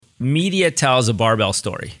media tells a barbell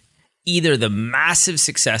story. Either the massive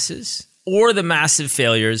successes or the massive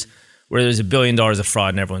failures where there's $1 billion of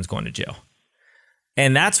fraud and everyone's going to jail.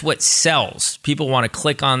 And that's what sells. People want to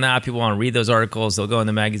click on that. People want to read those articles. They'll go in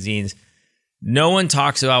the magazines. No one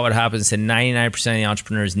talks about what happens to 99% of the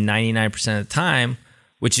entrepreneurs 99% of the time,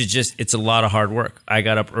 which is just, it's a lot of hard work. I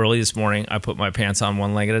got up early this morning. I put my pants on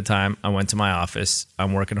one leg at a time. I went to my office.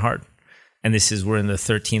 I'm working hard. And we're in the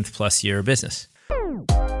 13th plus year of business.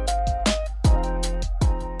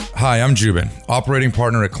 Hi, I'm Jubin, operating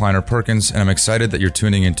partner at Kleiner Perkins, and I'm excited that you're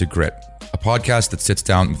tuning into Grit, a podcast that sits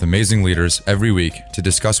down with amazing leaders every week to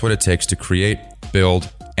discuss what it takes to create,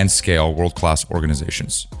 build, and scale world-class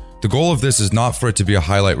organizations. The goal of this is not for it to be a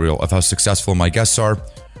highlight reel of how successful my guests are,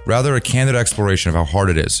 rather a candid exploration of how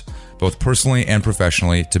hard it is, both personally and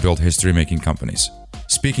professionally, to build history-making companies.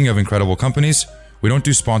 Speaking of incredible companies, we don't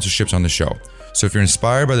do sponsorships on the show. So if you're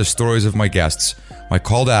inspired by the stories of my guests, my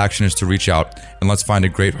call to action is to reach out and let's find a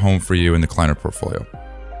great home for you in the Kleiner portfolio.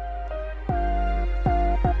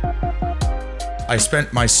 I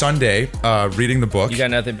spent my Sunday reading the book. You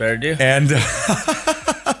got nothing better to do? And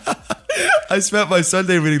I spent my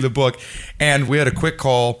Sunday reading the book, and we had a quick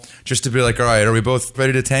call just to be like, all right, are we both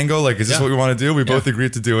ready to tango? Like, is this what we want to do? We both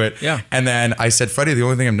agreed to do it. Yeah. And then I said, Freddie, the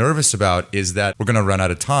only thing I'm nervous about is that we're going to run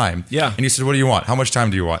out of time. Yeah. And you said, what do you want? How much time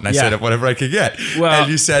do you want? And I said, whatever I could get. Well,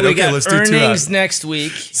 and you said, okay, let's do 2 hours. We got earnings next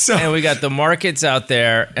week, and we got the markets out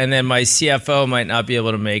there, and then my CFO might not be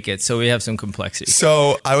able to make it, so we have some complexity.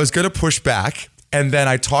 So I was going to push back, and then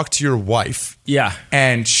I talked to your wife. Yeah.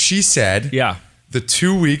 And she said, the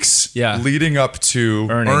 2 weeks leading up to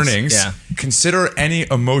earnings, consider any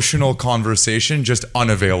emotional conversation just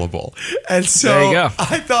unavailable. And so there you go.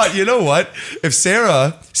 I thought, you know what? If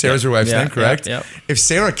Sarah's your wife's name, correct? If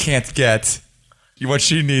Sarah can't get what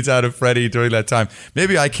she needs out of Freddie during that time,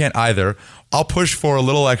 maybe I can't either. I'll push for a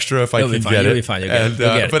little extra if I can get it. You'll be fine. You'll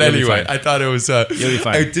get it. But anyway, I thought it was. You'll be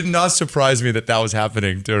fine. It did not surprise me that was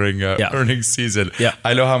happening during earnings season. Yeah.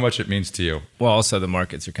 I know how much it means to you. Well, also the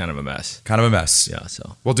markets are kind of a mess. Yeah.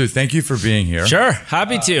 So. Well, dude, thank you for being here. Sure,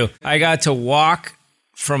 happy to. I got to walk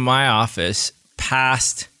from my office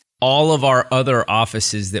past all of our other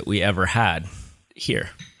offices that we ever had here.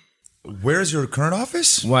 Where's your current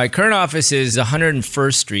office? My current office is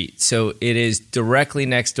 101st Street. So it is directly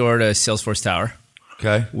next door to Salesforce Tower.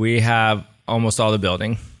 Okay. We have almost all the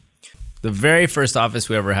building. The very first office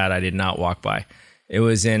we ever had, I did not walk by. It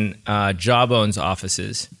was in Jawbone's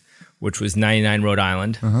offices, which was 99 Rhode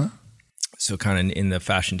Island. Uh-huh. So kind of in the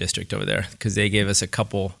fashion district over there, because they gave us a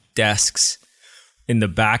couple desks in the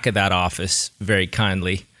back of that office very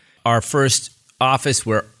kindly. Our first office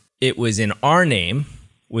where it was in our name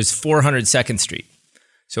was 400 2nd Street.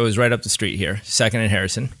 So it was right up the street here, 2nd and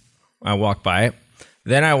Harrison. I walked by it.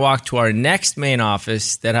 Then I walked to our next main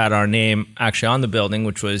office that had our name actually on the building,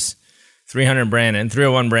 which was 301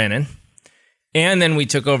 Brandon. And then we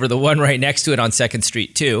took over the one right next to it on 2nd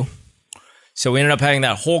Street too. So we ended up having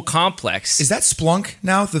that whole complex. Is that Splunk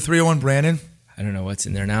now, the 301 Brandon? I don't know what's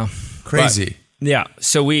in there now. Crazy. Yeah.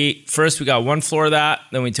 So we got one floor of that,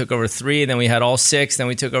 then we took over 3, then we had all 6, then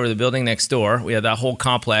we took over the building next door. We had that whole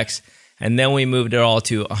complex, and then we moved it all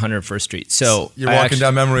to 101st Street. So you're walking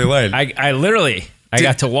down memory lane. I literally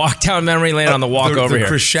got to walk down memory lane on the walk over here. The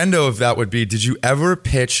crescendo of that would be, did you ever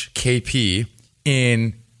pitch KP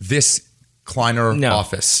in this Kleiner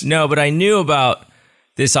office? No, but I knew about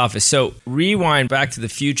this office. So rewind back to the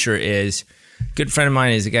future is, a good friend of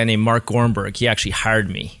mine is a guy named Mark Gornberg. He actually hired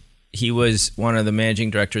me. He was one of the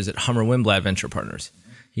managing directors at Hummer Winblad Venture Partners.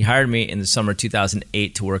 He hired me in the summer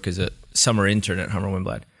 2008 to work as a summer intern at Hummer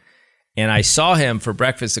Winblad. And I saw him for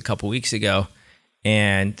breakfast a couple weeks ago,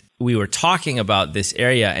 and we were talking about this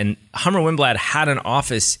area. And Hummer Winblad had an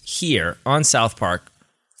office here on South Park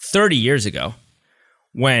 30 years ago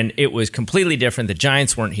when it was completely different. The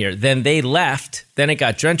Giants weren't here. Then they left. Then it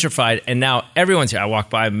got gentrified, and now everyone's here. I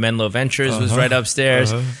walked by, Menlo Ventures was right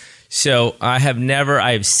upstairs. So I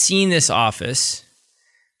have seen this office,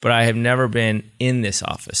 but I have never been in this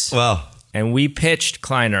office. Wow. And we pitched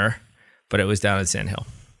Kleiner, but it was down at Sand Hill.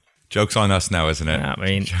 Joke's on us now, isn't it? I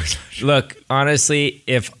mean, look, honestly,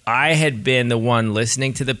 if I had been the one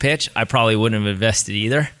listening to the pitch, I probably wouldn't have invested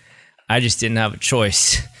either. I just didn't have a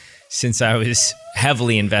choice since I was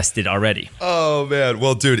heavily invested already. Oh, man.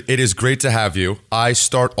 Well, dude, it is great to have you. I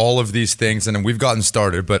start all of these things, and we've gotten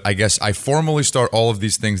started, but I guess I formally start all of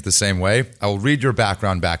these things the same way. I will read your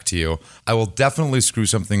background back to you. I will definitely screw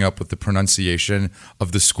something up with the pronunciation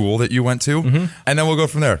of the school that you went to, and then we'll go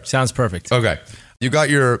from there. Sounds perfect. Okay. You got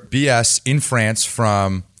your BS in France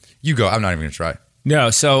from... You go. I'm not even going to try.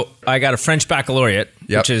 No, so I got a French baccalaureate.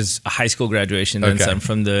 which is a high school graduation. Then some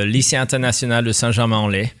from the Lycée International de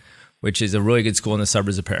Saint-Germain-en-Laye, which is a really good school in the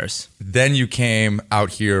suburbs of Paris. Then you came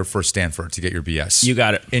out here for Stanford to get your BS. You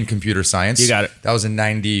got it. In computer science. You got it. That was in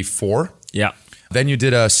 94. Yeah. Then you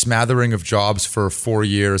did a smattering of jobs for 4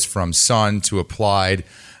 years, from Sun to Applied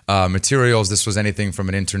Materials. This was anything from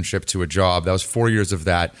an internship to a job. That was 4 years of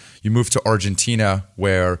that. You moved to Argentina,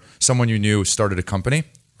 where someone you knew started a company,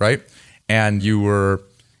 right? And you were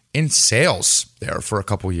in sales there for a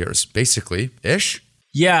couple years, basically, ish.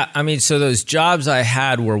 Yeah, I mean, so those jobs I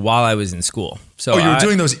had were while I was in school. So you were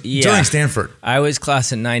doing those during Stanford. I was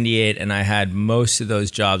class in 98, and I had most of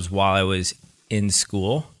those jobs while I was in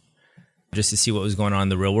school, just to see what was going on in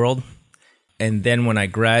the real world. And then when I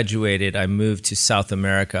graduated, I moved to South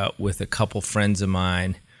America with a couple friends of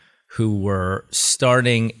mine who were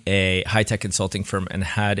starting a high-tech consulting firm and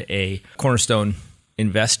had a cornerstone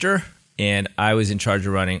investor. And I was in charge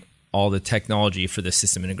of running all the technology for the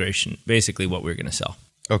system integration, basically what we were going to sell.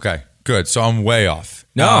 Okay, good. So I'm way off.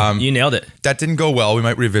 No, you nailed it. That didn't go well. We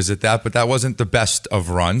might revisit that, but that wasn't the best of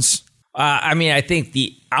runs. I mean, I think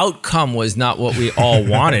the outcome was not what we all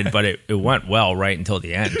wanted, but it went well right until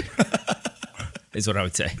the end, is what I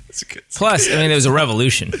would say. Plus, I mean, there was a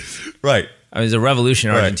revolution. Right. It was a revolution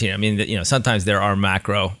in Argentina. I mean, sometimes there are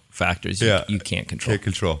macro factors you can't control. Can't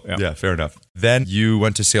control. Yeah, fair enough. Then you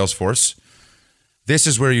went to Salesforce. This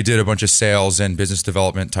is where you did a bunch of sales and business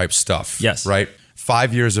development type stuff. Yes. Right?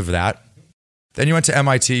 5 years of that. Then you went to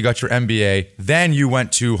MIT, you got your MBA. Then you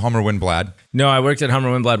went to Hummer Winblad. No, I worked at Hummer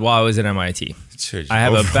Winblad while I was at MIT. I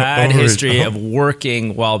have a bad history of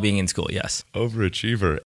working while being in school, yes.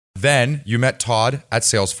 Overachiever. Then you met Todd at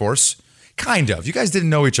Salesforce. Kind of. You guys didn't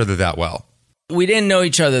know each other that well. We didn't know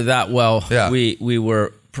each other that well. Yeah. We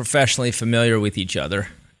were professionally familiar with each other.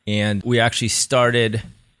 And we actually started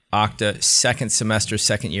Okta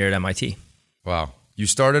second year at MIT. Wow. You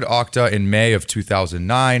started Okta in May of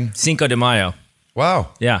 2009. Cinco de Mayo. Wow.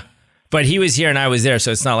 Yeah. But he was here and I was there,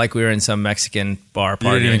 so it's not like we were in some Mexican bar party.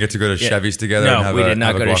 You didn't even get to go to Chevy's together and have we did not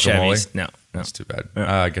have go to guacamole? Chevy's. No. That's too bad.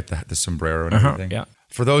 I get the sombrero and everything. Yeah.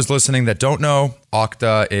 For those listening that don't know,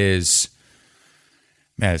 Okta is,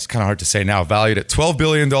 man, it's kind of hard to say now, valued at $12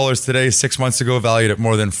 billion today. 6 months ago, valued at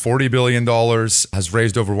more than $40 billion, has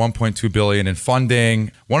raised over $1.2 billion in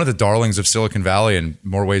funding. One of the darlings of Silicon Valley in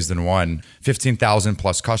more ways than one. 15,000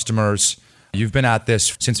 plus customers. You've been at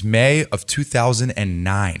this since May of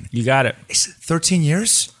 2009. You got it. Is it 13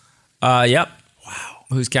 years? Yep. Wow.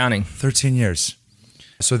 Who's counting? 13 years.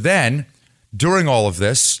 So then, during all of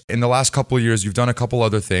this, in the last couple of years, you've done a couple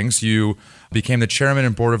other things. You became the chairman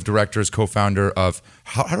and board of directors, co-founder of,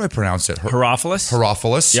 how do I pronounce it? Herophilus.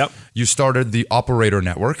 Herophilus. Yep. You started the Operator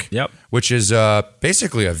Network. Yep. Which is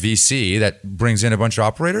basically a VC that brings in a bunch of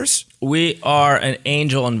operators. We are an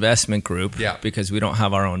angel investment group because we don't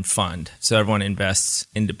have our own fund. So everyone invests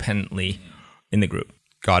independently in the group.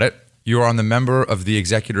 Got it. You are on the member of the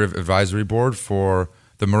executive advisory board for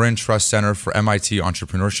the Marin Trust Center for MIT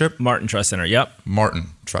Entrepreneurship. Martin Trust Center, yep. Martin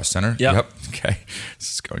Trust Center. Yep. Okay.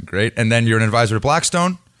 This is going great. And then you're an advisor to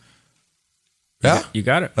Blackstone. Yeah? You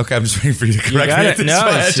got it. Okay, I'm just waiting for you to correct me. It.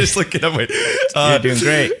 No, just look it up. Wait. You're doing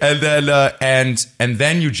great. And then and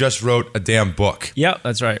then you just wrote a damn book. Yep,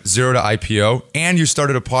 that's right. Zero to IPO. And you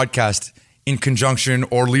started a podcast in conjunction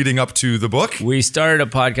or leading up to the book. We started a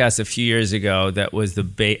podcast a few years ago that was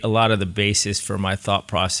a lot of the basis for my thought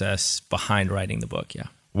process behind writing the book, yeah.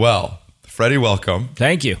 Well, Freddie, welcome.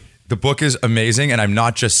 Thank you. The book is amazing, and I'm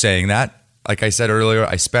not just saying that. Like I said earlier,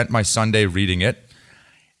 I spent my Sunday reading it.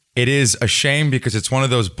 It is a shame because it's one of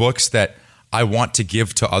those books that I want to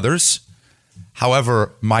give to others.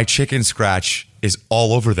 However, my chicken scratch is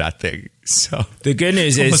all over that thing. So the good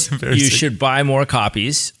news is you should buy more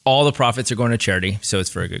copies. All the profits are going to charity, so it's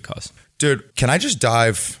for a good cause. Dude, can I just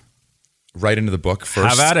dive right into the book first?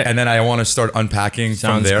 How about it? And then I want to start unpacking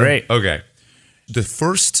from there. Sounds great. Okay. The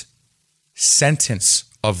first sentence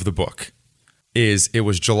of the book is, it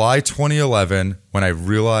was July 2011 when I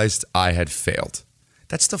realized I had failed.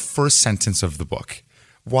 That's the first sentence of the book.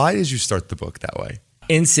 Why did you start the book that way?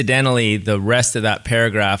 Incidentally, the rest of that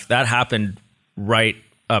paragraph, that happened right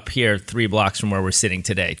up here, 3 blocks from where we're sitting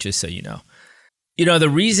today, just so you know. You know, the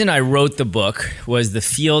reason I wrote the book was the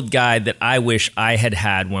field guide that I wish I had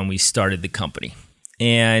had when we started the company.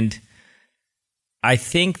 And I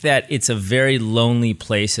think that it's a very lonely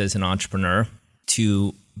place as an entrepreneur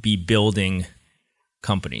to be building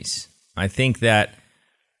companies. I think that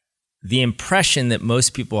the impression that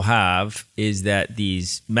most people have is that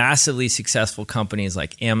these massively successful companies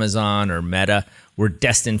like Amazon or Meta were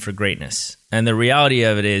destined for greatness. And the reality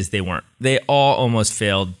of it is they weren't. They all almost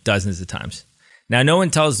failed dozens of times. Now, no one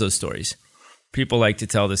tells those stories. People like to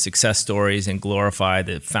tell the success stories and glorify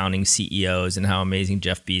the founding CEOs and how amazing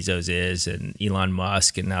Jeff Bezos is and Elon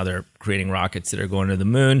Musk, and now they're creating rockets that are going to the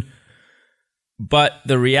moon. But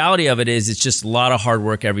the reality of it is it's just a lot of hard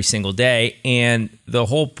work every single day. And the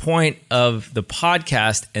whole point of the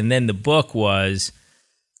podcast and then the book was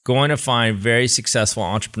going to find very successful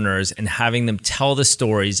entrepreneurs and having them tell the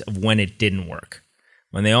stories of when it didn't work.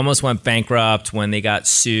 When they almost went bankrupt, when they got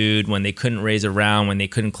sued, when they couldn't raise a round, when they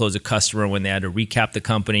couldn't close a customer, when they had to recap the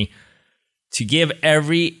company, to give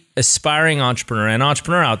every aspiring entrepreneur and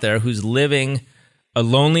entrepreneur out there who's living a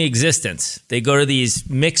lonely existence. They go to these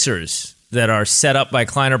mixers that are set up by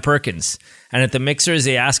Kleiner Perkins. And at the mixers,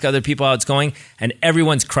 they ask other people how it's going, and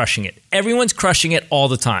everyone's crushing it. Everyone's crushing it all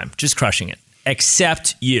the time, just crushing it,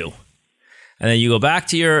 except you. And then you go back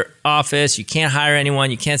to your office, you can't hire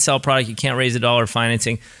anyone, you can't sell a product, you can't raise $1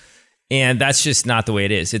 financing. And that's just not the way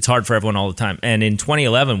it is. It's hard for everyone all the time. And in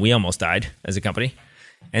 2011, we almost died as a company.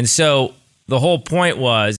 And so the whole point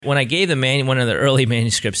was, when I gave one of the early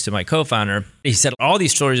manuscripts to my co-founder, he said, all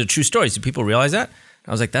these stories are true stories. Do people realize that?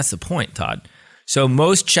 I was like, that's the point, Todd. So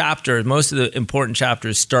most of the important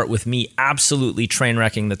chapters start with me absolutely train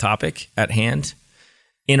wrecking the topic at hand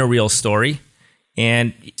in a real story.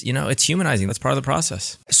 And, it's humanizing. That's part of the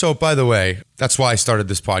process. So, by the way, that's why I started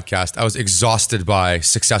this podcast. I was exhausted by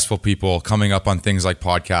successful people coming up on things like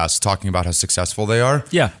podcasts, talking about how successful they are.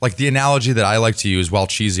 Yeah. Like the analogy that I like to use, while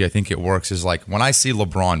cheesy, I think it works, is like when I see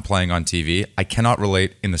LeBron playing on TV, I cannot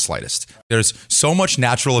relate in the slightest. There's so much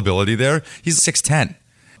natural ability there. He's 6'10".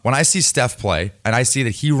 When I see Steph play and I see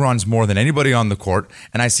that he runs more than anybody on the court,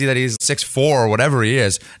 and I see that he's 6'4" or whatever he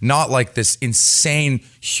is, not like this insane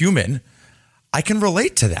human, I can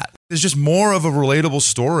relate to that. There's just more of a relatable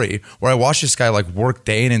story where I watch this guy like work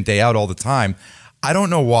day in and day out all the time. I don't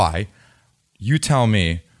know why. You tell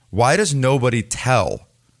me, why does nobody tell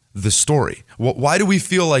the story? Why do we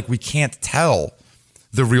feel like we can't tell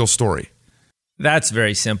the real story? That's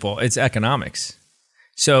very simple. It's economics.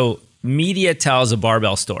 So media tells a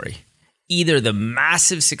barbell story, either the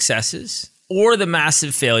massive successes or the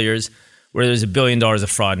massive failures where there's $1 billion of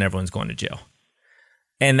fraud and everyone's going to jail.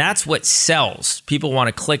 And that's what sells. People want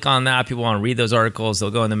to click on that. People want to read those articles.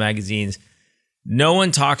 They'll go in the magazines. No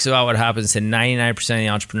one talks about what happens to 99% of the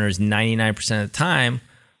entrepreneurs 99% of the time,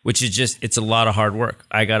 which is just, it's a lot of hard work.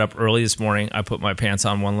 I got up early this morning. I put my pants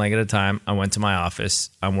on one leg at a time. I went to my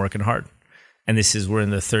office. I'm working hard. And we're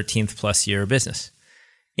in the 13th plus year of business.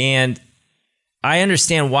 And I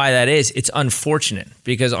understand why that is. It's unfortunate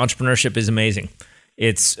because entrepreneurship is amazing.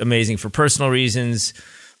 It's amazing for personal reasons.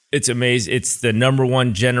 It's amazing. It's the number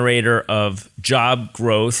one generator of job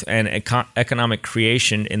growth and economic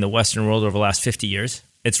creation in the Western world over the last 50 years.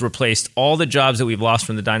 It's replaced all the jobs that we've lost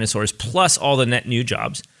from the dinosaurs, plus all the net new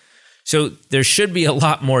jobs. So there should be a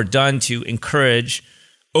lot more done to encourage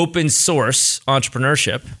open source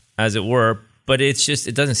entrepreneurship, as it were, but it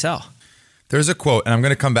doesn't sell. There's a quote, and I'm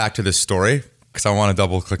going to come back to this story because I want to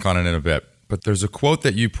double click on it in a bit. But there's a quote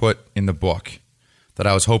that you put in the book that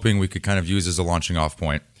I was hoping we could kind of use as a launching off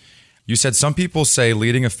point. You said some people say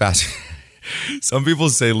leading a fast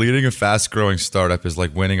growing startup is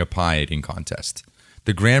like winning a pie eating contest.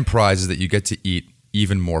 The grand prize is that you get to eat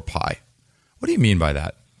even more pie. What do you mean by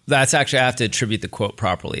that? That's actually, I have to attribute the quote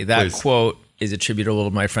properly. That Please. Quote is attributable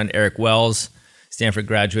to my friend Eric Wells, Stanford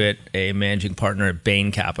graduate, a managing partner at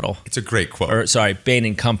Bain Capital. It's a great quote. Bain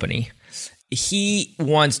and Company. He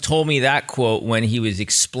once told me that quote when he was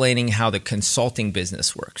explaining how the consulting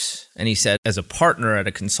business works. And he said, as a partner at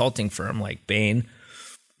a consulting firm like Bain,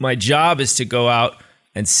 my job is to go out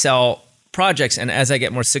and sell projects. And as I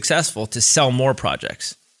get more successful, to sell more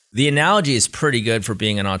projects. The analogy is pretty good for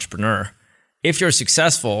being an entrepreneur. If you're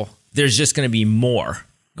successful, there's just going to be more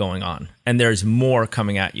going on. And there's more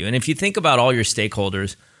coming at you. And if you think about all your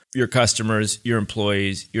stakeholders, your customers, your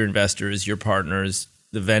employees, your investors, your partners,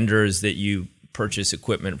 the vendors that you purchase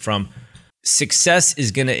equipment from, success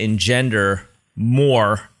is going to engender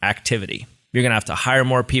more activity. You're going to have to hire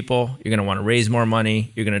more people. You're going to want to raise more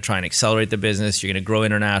money. You're going to try and accelerate the business. You're going to grow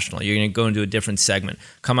international. You're going to go into a different segment,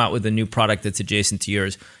 come out with a new product that's adjacent to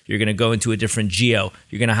yours. You're going to go into a different geo.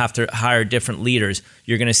 You're going to have to hire different leaders.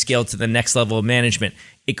 You're going to scale to the next level of management.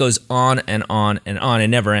 It goes on and on and on. It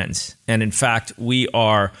never ends. And in fact, we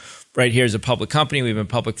are right here as a public company. We've been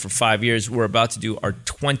public for 5 years. We're about to do our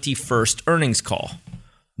 21st earnings call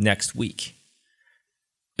next week.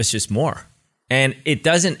 It's just more. And it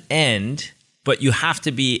doesn't end, but you have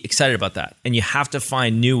to be excited about that. And you have to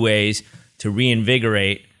find new ways to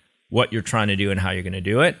reinvigorate what you're trying to do and how you're going to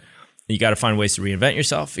do it. You got to find ways to reinvent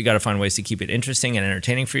yourself. You got to find ways to keep it interesting and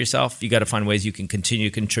entertaining for yourself. You got to find ways you can continue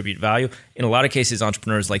to contribute value. In a lot of cases,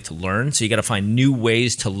 entrepreneurs like to learn. So you got to find new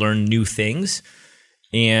ways to learn new things.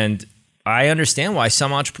 And I understand why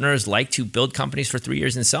some entrepreneurs like to build companies for 3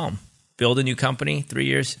 years and sell them. Build a new company, 3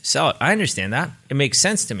 years, sell it. I understand that. It makes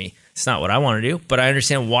sense to me. It's not what I want to do, but I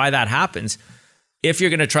understand why that happens. If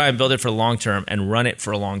you're going to try and build it for the long term and run it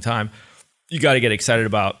for a long time, you got to get excited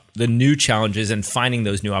about the new challenges and finding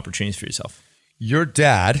those new opportunities for yourself. Your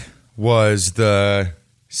dad was the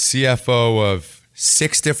CFO of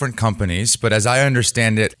 6 different companies, but as I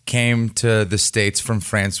understand it, came to the States from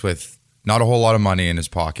France with not a whole lot of money in his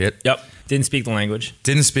pocket. Yep. Didn't speak the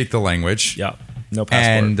language. Yep. No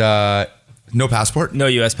passport. And no passport. No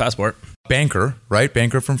U.S. passport. Banker, right?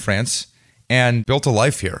 Banker from France, and built a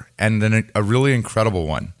life here, and then a really incredible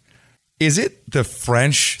one. Is it the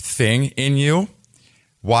French thing in you?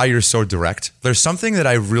 Why you're so direct? There's something that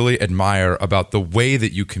I really admire about the way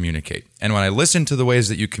that you communicate. And when I listen to the ways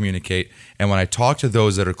that you communicate, and when I talk to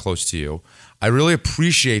those that are close to you, I really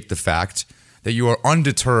appreciate the fact that you are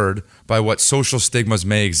undeterred by what social stigmas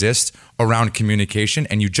may exist around communication,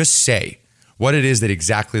 and you just say what it is that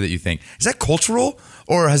exactly that you think. Is that cultural,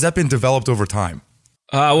 or has that been developed over time?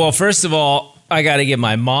 Well, first of all, I got to give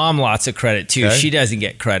my mom lots of credit too. Okay. She doesn't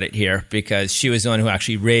get credit here because she was the one who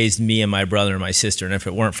actually raised me and my brother and my sister. And if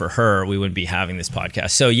it weren't for her, we wouldn't be having this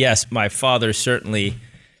podcast. So yes, my father certainly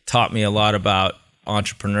taught me a lot about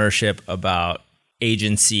entrepreneurship, about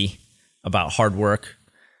agency, about hard work.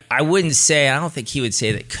 I don't think he would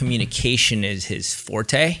say that communication is his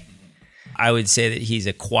forte. I would say that he's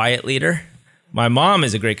a quiet leader. My mom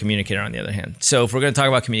is a great communicator, on the other hand. So if we're going to talk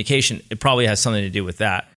about communication, it probably has something to do with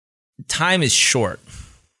that. Time is short.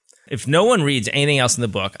 If no one reads anything else in the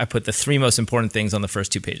book, I put the 3 most important things on the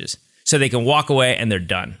first 2 pages. So they can walk away and they're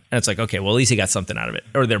done. And it's like, okay, well, at least he got something out of it.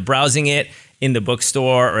 Or they're browsing it in the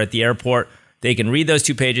bookstore or at the airport. They can read those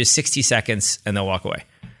 2 pages, 60 seconds, and they'll walk away.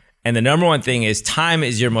 And the number one thing is time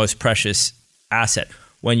is your most precious asset.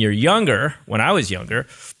 When I was younger,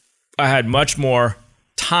 I had much more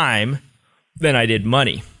time than I did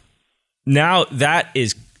money. Now that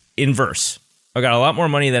is inverse. I got a lot more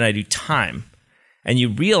money than I do time. And you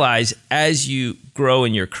realize as you grow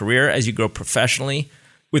in your career, as you grow professionally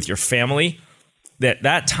with your family,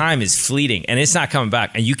 that time is fleeting and it's not coming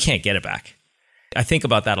back and you can't get it back. I think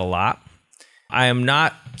about that a lot. I am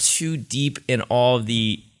not too deep in all of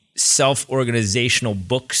the self-organizational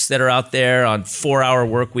books that are out there on 4-hour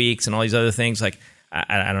work weeks and all these other things. Like,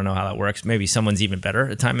 I don't know how that works. Maybe someone's even better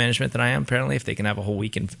at time management than I am, apparently, if they can have a whole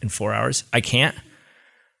week in 4 hours. I can't.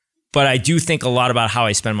 But I do think a lot about how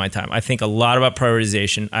I spend my time. I think a lot about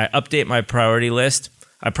prioritization. I update my priority list.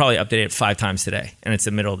 I probably update it 5 times today, and it's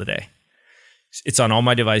the middle of the day. It's on all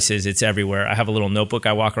my devices. It's everywhere. I have a little notebook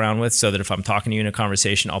I walk around with so that if I'm talking to you in a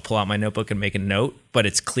conversation, I'll pull out my notebook and make a note. But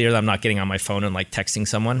it's clear that I'm not getting on my phone and like texting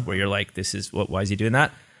someone where you're like, why is he doing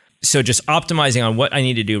that? So just optimizing on what I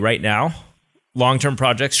need to do right now, long-term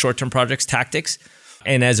projects, short-term projects, tactics.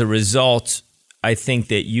 And as a result, I think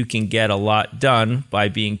that you can get a lot done by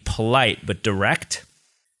being polite but direct.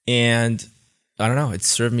 And I don't know, it's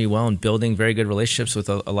served me well in building very good relationships with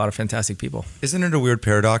a lot of fantastic people. Isn't it a weird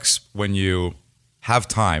paradox when you have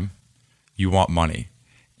time, you want money,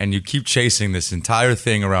 and you keep chasing this entire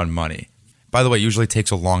thing around money? By the way, it usually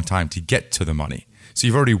takes a long time to get to the money. So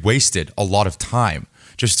you've already wasted a lot of time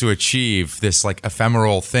just to achieve this like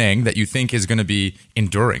ephemeral thing that you think is going to be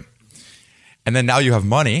enduring. And then now you have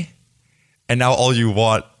money, and now all you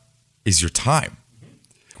want is your time.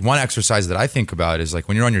 One exercise that I think about is like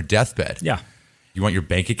when you're on your deathbed. Yeah. You want your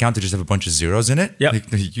bank account to just have a bunch of zeros in it? Yep.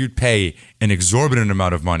 Like, you'd pay an exorbitant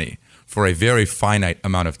amount of money for a very finite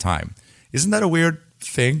amount of time. Isn't that a weird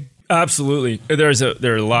thing? Absolutely. There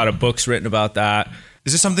are a lot of books written about that.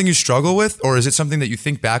 Is this something you struggle with, or is it something that you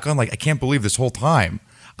think back on? Like, I can't believe this whole time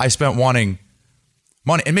I spent wanting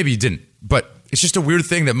money. And maybe you didn't, but it's just a weird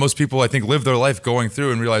thing that most people, I think, live their life going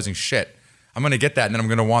through and realizing, shit, I'm going to get that, and then I'm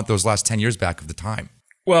going to want those last 10 years back of the time.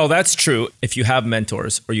 Well, that's true. If you have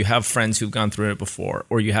mentors or you have friends who've gone through it before,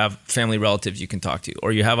 or you have family relatives you can talk to,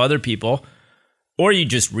 or you have other people, or you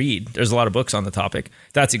just read, there's a lot of books on the topic.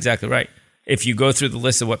 That's exactly right. If you go through the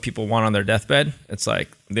list of what people want on their deathbed, it's like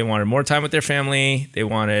they wanted more time with their family. They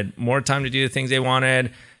wanted more time to do the things they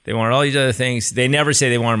wanted. They wanted all these other things. They never say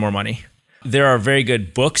they wanted more money. There are very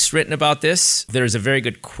good books written about this. There's a very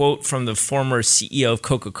good quote from the former CEO of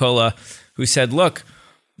Coca-Cola who said, look,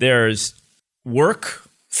 there's work,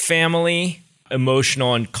 family,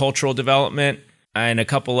 emotional and cultural development, and a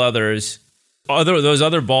couple others. Those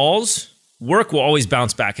other balls, work will always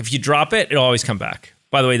bounce back. If you drop it, it'll always come back.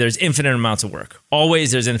 By the way, there's infinite amounts of work.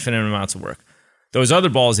 Always there's infinite amounts of work. Those other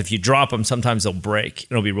balls, if you drop them, sometimes they'll break.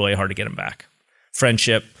 It'll be really hard to get them back.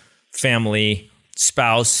 Friendship, family,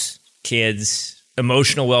 spouse, kids,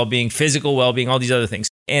 emotional well-being, physical well-being, all these other things.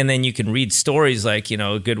 And then you can read stories like,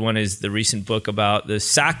 a good one is the recent book about the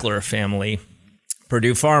Sackler family,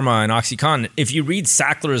 Purdue Pharma and OxyContin. If you read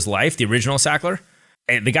Sackler's life, the original Sackler,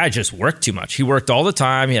 the guy just worked too much. He worked all the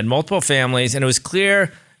time. He had multiple families. And it was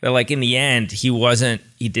clear that like in the end, he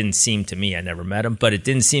didn't seem to me, I never met him, but it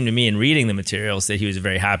didn't seem to me in reading the materials that he was a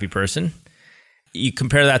very happy person. You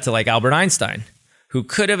compare that to like Albert Einstein, who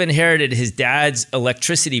could have inherited his dad's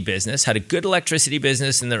electricity business, had a good electricity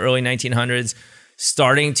business in the early 1900s,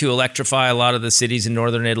 starting to electrify a lot of the cities in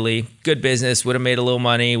northern Italy. Good business, would have made a little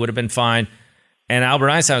money, would have been fine. And Albert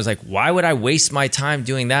Einstein was like, why would I waste my time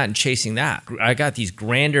doing that and chasing that? I got these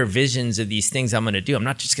grander visions of these things I'm going to do. I'm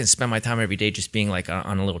not just going to spend my time every day just being like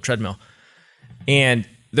on a little treadmill. And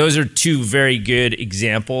those are two very good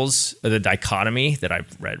examples of the dichotomy that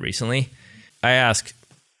I've read recently. I ask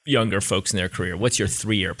younger folks in their career, what's your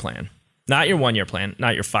 3-year plan? Not your 1-year plan,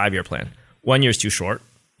 not your 5-year plan. 1 year is too short.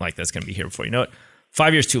 Like that's going to be here before you know it.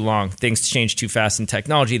 5 years too long. Things change too fast in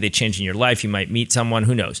technology. They change in your life. You might meet someone,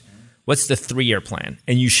 who knows? What's the 3-year plan?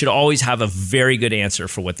 And you should always have a very good answer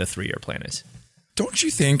for what the 3-year plan is. Don't you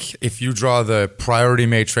think if you draw the priority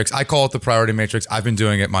matrix, I call it the priority matrix. I've been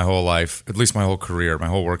doing it my whole life, at least my whole career, my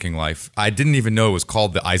whole working life. I didn't even know it was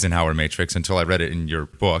called the Eisenhower matrix until I read it in your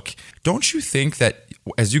book. Don't you think that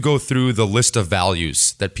as you go through the list of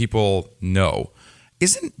values that people know,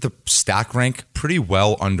 isn't the stack rank pretty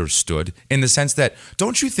well understood in the sense that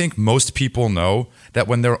don't you think most people know that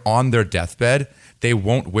when they're on their deathbed, they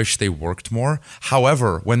won't wish they worked more?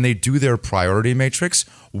 However, when they do their priority matrix,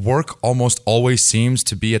 work almost always seems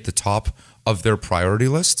to be at the top of their priority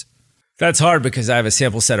list. That's hard because I have a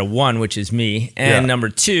sample set of 1, which is me. And number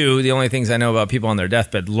 2, the only things I know about people on their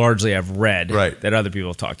deathbed, largely I've read that other people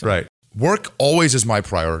have talked about. Right. Work always is my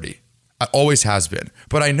priority. It always has been.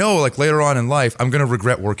 But I know like later on in life, I'm going to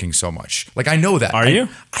regret working so much. Like I know that. Are you?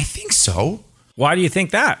 I think so. Why do you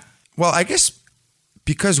think that? Well, I guess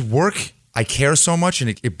because work, I care so much and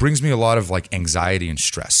it brings me a lot of like anxiety and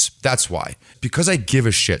stress. That's why. Because I give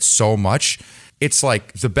a shit so much, it's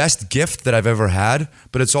like the best gift that I've ever had,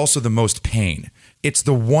 but it's also the most pain. It's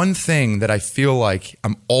the one thing that I feel like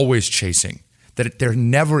I'm always chasing, that there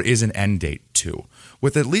never is an end date to.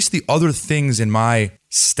 With at least the other things in my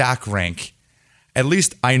stack rank, at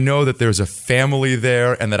least I know that there's a family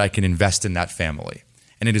there and that I can invest in that family.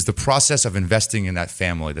 And it is the process of investing in that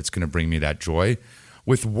family that's going to bring me that joy.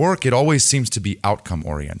 With work, it always seems to be outcome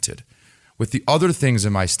oriented. With the other things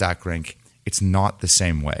in my stack rank, it's not the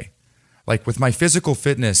same way. Like with my physical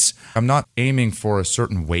fitness, I'm not aiming for a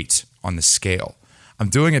certain weight on the scale. I'm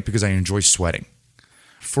doing it because I enjoy sweating.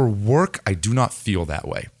 For work, I do not feel that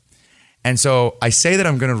way. And so I say that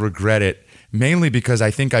I'm going to regret it mainly because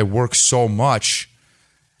I think I work so much,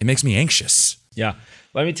 it makes me anxious. Yeah.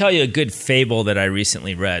 Let me tell you a good fable that I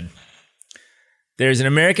recently read. There's an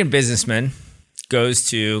American businessman goes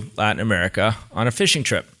to Latin America on a fishing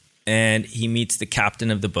trip, and he meets the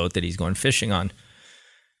captain of the boat that he's going fishing on.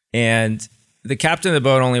 And the captain of the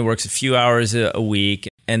boat only works a few hours a week,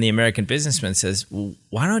 and the American businessman says, well,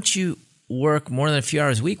 why don't you work more than a few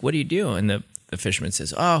hours a week? What do you do? And the fisherman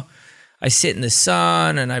says, oh, I sit in the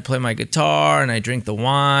sun and I play my guitar and I drink the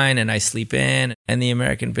wine and I sleep in. And the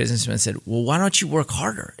American businessman said, well, why don't you work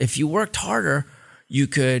harder? If you worked harder, you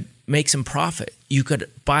could make some profit. You could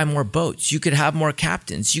buy more boats. You could have more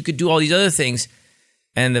captains. You could do all these other things.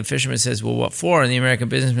 And the fisherman says, well, what for? And the American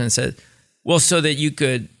businessman said, well, so that you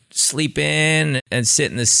could sleep in and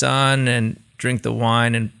sit in the sun and drink the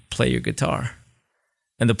wine and play your guitar.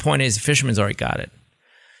 And the point is, the fisherman's already got it.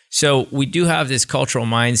 So we do have this cultural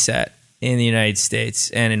mindset in the United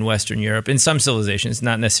States and in Western Europe, in some civilizations,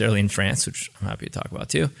 not necessarily in France, which I'm happy to talk about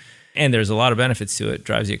too. And there's a lot of benefits to it.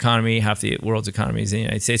 Drives the economy. Half the world's economy is in the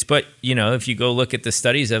United States. But, you know, if you go look at the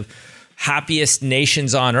studies of happiest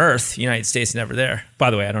nations on earth, the United States is never there.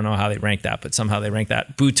 By the way, I don't know how they rank that, but somehow they rank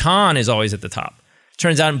that. Bhutan is always at the top.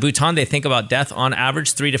 Turns out in Bhutan, they think about death on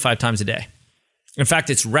average 3 to 5 times a day. In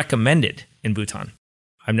fact, it's recommended in Bhutan.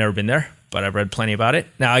 I've never been there, but I've read plenty about it.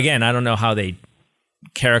 Now, again, I don't know how they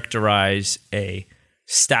characterize a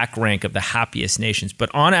stack rank of the happiest nations,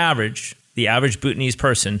 but on average, the average Bhutanese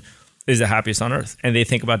person is the happiest on earth, and they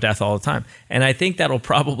think about death all the time. And I think that'll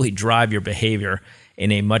probably drive your behavior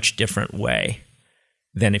in a much different way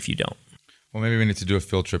than if you don't. Well, maybe we need to do a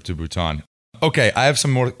field trip to Bhutan. Okay, I have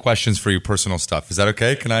some more questions for you, personal stuff. Is that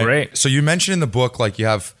okay? Can I? Great. So you mentioned in the book, like you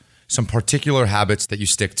have some particular habits that you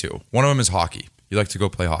stick to. One of them is hockey. You like to go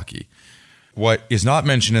play hockey. What is not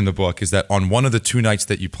mentioned in the book is that on one of the 2 nights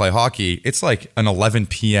that you play hockey, it's like an 11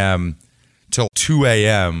 p.m. till 2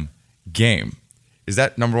 a.m. game. Is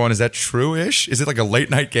that, number one, is that true-ish? Is it like a late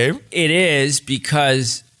night game? It is,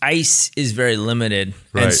 because ice is very limited.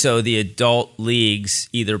 Right. And so the adult leagues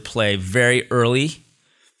either play very early.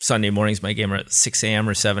 Sunday mornings, my game are at 6 a.m.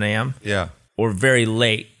 or 7 a.m. Yeah. Or very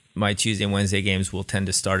late. My Tuesday and Wednesday games will tend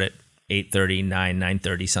to start at 8:30, 9,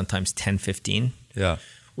 9:30, sometimes 10:15. Yeah.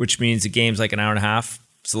 Which means the game's like an hour and a half.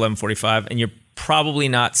 It's 11:45, and you're probably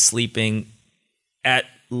not sleeping at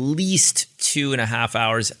least 2.5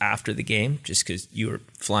 hours after the game, just because you were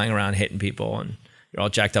flying around hitting people and you're all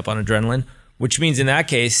jacked up on adrenaline. Which means in that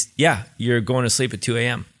case, yeah, you're going to sleep at 2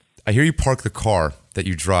 a.m. I hear you park the car that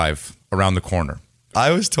you drive around the corner.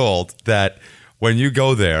 I was told that when you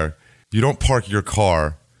go there, you don't park your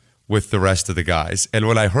car with the rest of the guys. And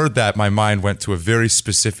when I heard that, my mind went to a very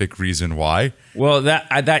specific reason why. Well,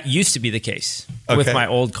 that used to be the case with my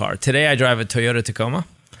old car. Today I drive a Toyota Tacoma,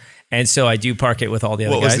 and so I do park it with all the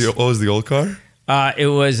other guys. What was the old car? It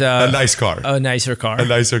was a nice car. A nicer car. A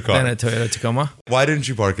nicer car. Than a Toyota Tacoma. Why didn't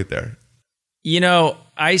you park it there? You know,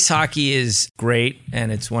 ice hockey is great,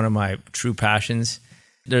 and it's one of my true passions.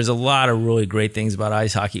 There's a lot of really great things about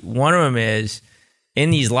ice hockey. One of them is,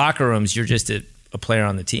 in these locker rooms, you're just a player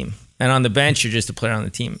on the team. And on the bench, you're just a player on the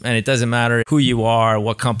team. And it doesn't matter who you are,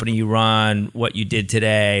 what company you run, what you did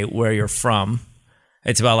today, where you're from.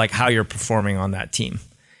 It's about like how you're performing on that team.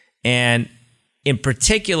 And in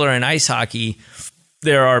particular in ice hockey,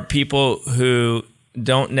 there are people who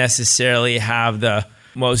don't necessarily have the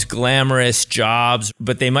most glamorous jobs,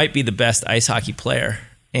 but they might be the best ice hockey player.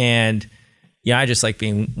 And yeah, I just like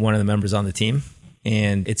being one of the members on the team.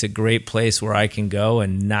 And it's a great place where I can go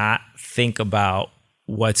and not think about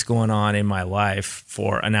what's going on in my life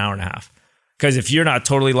for an hour and a half. Because if you're not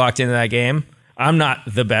totally locked into that game, I'm not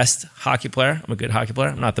the best hockey player. I'm a good hockey player.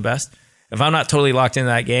 I'm not the best. If I'm not totally locked into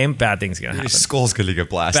that game, bad things are going to happen. Your skull's going to get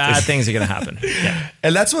blasted. Bad things are going to happen. Yeah.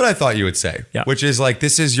 And that's what I thought you would say, which is like,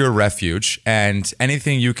 this is your refuge, and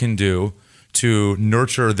anything you can do to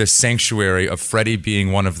nurture this sanctuary of Freddie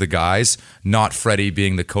being one of the guys, not Freddie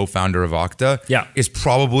being the co-founder of Okta, is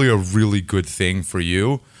probably a really good thing for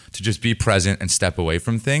you to just be present and step away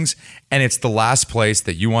from things. And it's the last place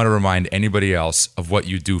that you want to remind anybody else of what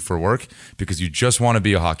you do for work, because you just want to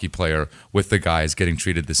be a hockey player with the guys getting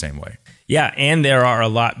treated the same way. Yeah, and there are a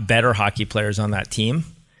lot better hockey players on that team.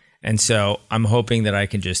 And so I'm hoping that I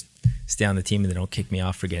can just stay on the team and they don't kick me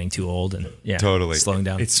off for getting too old and totally slowing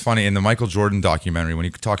down. It's funny, in the Michael Jordan documentary, when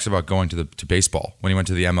he talks about going to baseball, when he went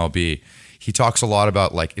to the MLB, he talks a lot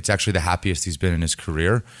about like it's actually the happiest he's been in his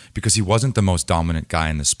career because he wasn't the most dominant guy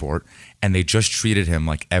in the sport, and they just treated him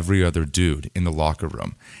like every other dude in the locker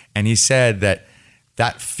room. And he said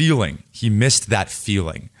that feeling, he missed that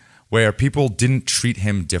feeling where people didn't treat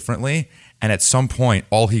him differently, and at some point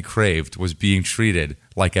all he craved was being treated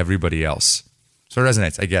like everybody else. So it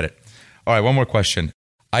resonates. I get it. All right, one more question.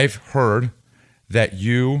 I've heard that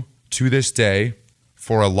you, to this day,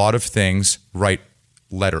 for a lot of things, write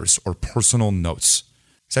letters or personal notes.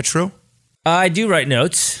 Is that true? I do write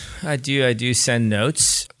notes. I do send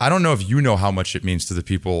notes. I don't know if you know how much it means to the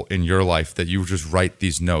people in your life that you just write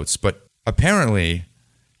these notes, but apparently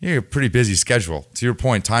you have a pretty busy schedule. To your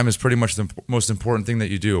point, time is pretty much the most important thing that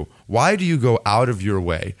you do. Why do you go out of your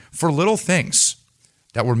way for little things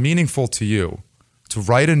that were meaningful to you to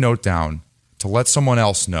write a note down to let someone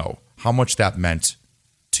else know how much that meant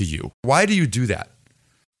to you? Why do you do that?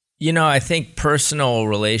 You know, I think personal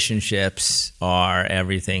relationships are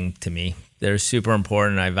everything to me. They're super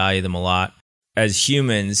important. I value them a lot. As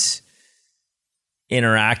humans,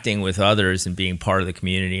 interacting with others and being part of the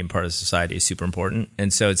community and part of society is super important.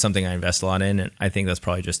 And so it's something I invest a lot in. And I think that's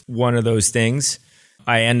probably just one of those things.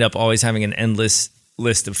 I end up always having an endless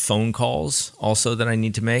list of phone calls also that I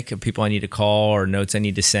need to make, of people I need to call or notes I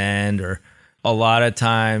need to send. Or a lot of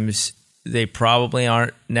times they probably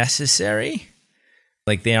aren't necessary.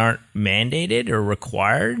 Like they aren't mandated or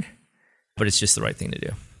required, but it's just the right thing to do.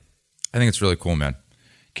 I think it's really cool, man.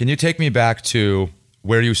 Can you take me back to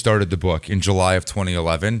where you started the book in July of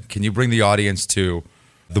 2011? Can you bring the audience to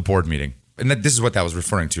the board meeting? And this is what that was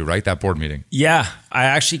referring to, right? That board meeting. Yeah. I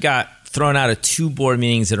actually got thrown out of 2 board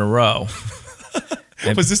meetings in a row.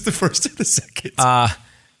 Was this the first or the second?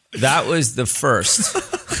 That was the first.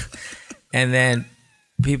 And then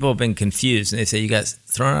people have been confused, and they say, you got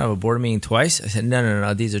thrown out of a board meeting twice? I said,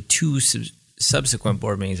 no. These are 2 subsequent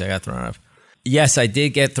board meetings I got thrown out of. Yes, I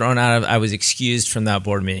did get thrown out of. I was excused from that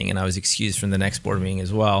board meeting, and I was excused from the next board meeting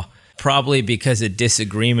as well, probably because of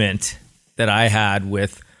disagreement that I had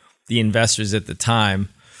with the investors at the time.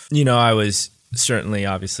 You know, I was certainly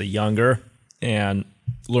obviously younger, and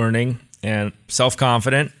learning and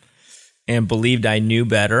self-confident and believed I knew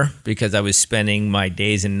better because I was spending my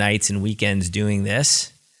days and nights and weekends doing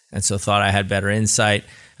this. And so thought I had better insight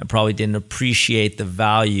and probably didn't appreciate the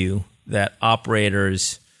value that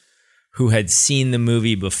operators who had seen the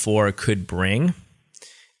movie before could bring.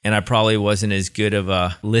 And I probably wasn't as good of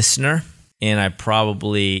a listener, and I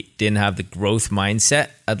probably didn't have the growth mindset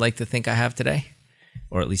I'd like to think I have today,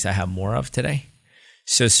 or at least I have more of today.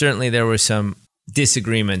 So certainly there were some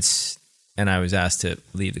disagreements, and I was asked to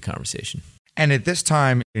leave the conversation. And at this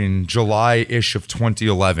time in July-ish of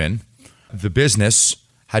 2011, the business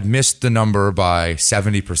had missed the number by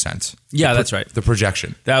 70%. Yeah, that's right. The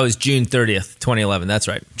projection. That was June 30th, 2011. That's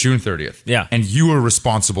right. June 30th. Yeah. And you were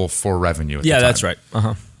responsible for revenue at the time. That's right.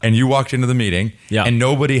 Uh-huh. And you walked into the meeting, and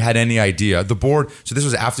nobody had any idea. The board, so this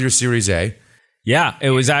was after your Series A. Yeah, it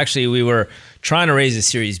was actually, we were trying to raise a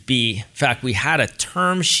Series B. In fact, we had a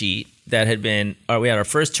term sheet that had been, we had our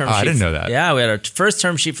first term sheet. I didn't know that. Yeah, we had our first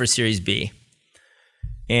term sheet for Series B.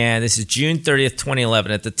 And this is June 30th,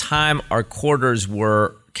 2011. At the time, our quarters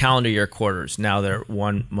were calendar year quarters. Now they're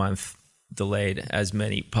 1 month delayed, as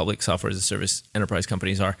many public software as a service enterprise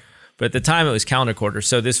companies are. But at the time, it was calendar quarter.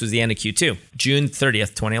 So this was the end of Q2, June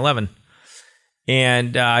 30th, 2011.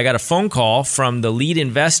 And I got a phone call from the lead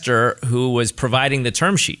investor who was providing the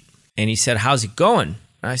term sheet. And he said, "How's it going?"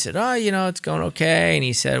 And I said, it's going okay. And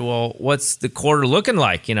he said, "Well, what's the quarter looking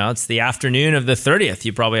like? It's the afternoon of the 30th.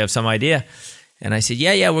 You probably have some idea." And I said,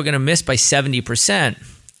 yeah, we're going to miss by 70%.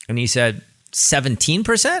 And he said,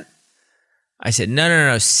 17%? I said, no,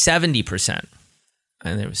 70%.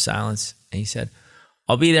 And there was silence. And he said,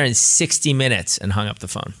 "I'll be there in 60 minutes," and hung up the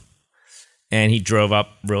phone. And he drove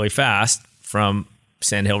up really fast from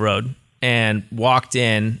Sand Hill Road and walked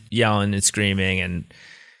in yelling and screaming. And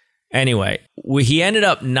anyway, he ended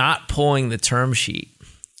up not pulling the term sheet.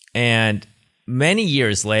 And many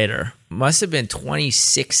years later, must have been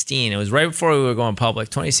 2016. It was right before we were going public.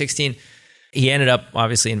 2016, he ended up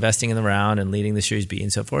obviously investing in the round and leading the Series B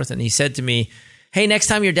and so forth. And he said to me, "Hey, next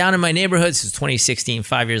time you're down in my neighborhood," this is 2016,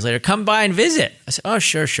 5 years later, "come by and visit." I said, "Oh,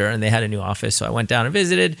 sure." And they had a new office. So I went down and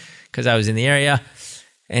visited because I was in the area.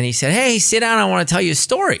 And he said, "Hey, sit down. I want to tell you a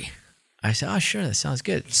story." I said, "Oh, sure. That sounds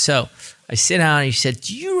good." So I sit down and he said,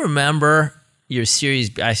 "Do you remember your Series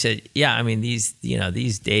B?" I said, "Yeah, I mean, these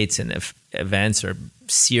dates and events are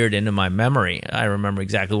seared into my memory. I remember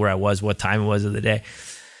exactly where I was, what time it was of the day."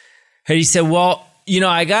 And he said, "Well,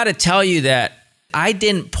 I got to tell you that I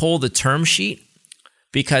didn't pull the term sheet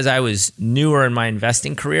because I was newer in my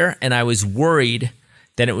investing career and I was worried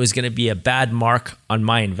that it was going to be a bad mark on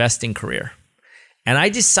my investing career. And I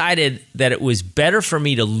decided that it was better for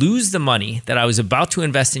me to lose the money that I was about to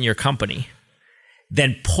invest in your company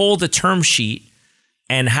than pull the term sheet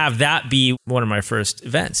and have that be one of my first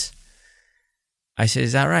events." I said,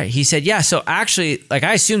 "Is that right?" He said, "Yeah. So actually,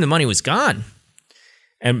 I assumed the money was gone."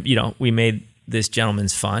 And, we made this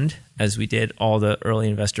gentleman's fund as we did all the early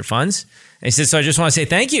investor funds. And he said, "So I just want to say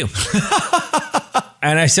thank you."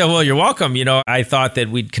 And I said, "Well, you're welcome. I thought that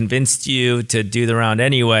we'd convinced you to do the round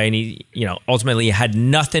anyway." And he, ultimately had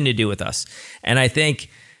nothing to do with us. And I think,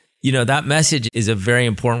 that message is a very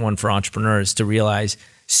important one for entrepreneurs to realize.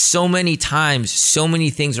 So many times, so many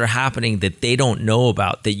things are happening that they don't know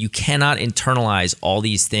about, that you cannot internalize all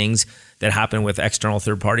these things that happen with external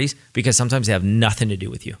third parties because sometimes they have nothing to do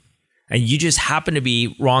with you. And you just happen to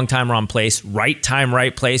be wrong time, wrong place, right time,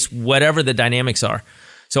 right place, whatever the dynamics are.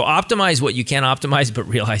 So optimize what you can optimize, but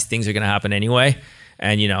realize things are going to happen anyway.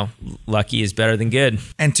 And, lucky is better than good.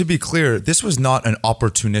 And to be clear, this was not an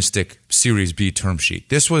opportunistic Series B term sheet.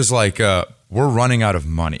 This was like, we're running out of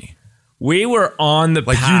money. We were on the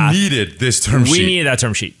path. You needed this term sheet. We needed that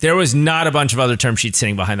term sheet. There was not a bunch of other term sheets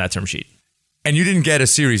sitting behind that term sheet. And you didn't get a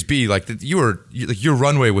Series B. Your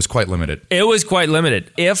runway was quite limited. It was quite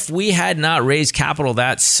limited. If we had not raised capital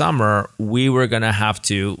that summer, we were going to have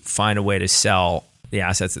to find a way to sell the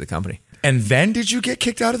assets of the company. And then did you get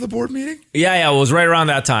kicked out of the board meeting? Yeah. It was right around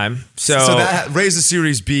that time. So that raised the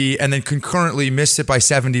Series B and then concurrently missed it by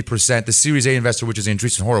 70%. The Series A investor, which is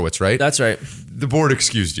Andreessen Horowitz, right? That's right. The board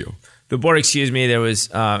excused you. The board excused me. There was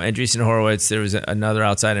Andreessen Horowitz. There was another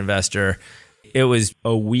outside investor. It was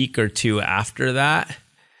a week or two after that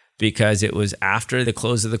because it was after the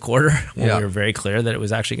close of the quarter when we were very clear that it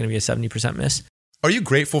was actually going to be a 70% miss. Are you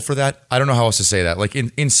grateful for that? I don't know how else to say that.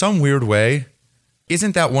 In some weird way,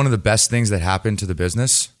 isn't that one of the best things that happened to the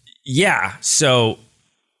business? Yeah. So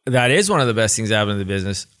that is one of the best things that happened to the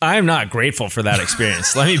business. I'm not grateful for that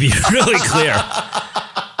experience. Let me be really clear.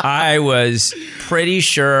 I was pretty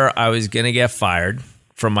sure I was going to get fired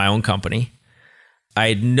from my own company. I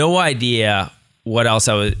had no idea what else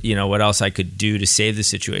I could do to save the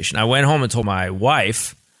situation. I went home and told my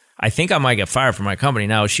wife, I think I might get fired from my company.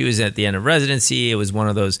 Now, she was at the end of residency. It was one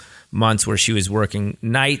of those months where she was working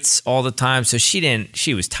nights all the time. So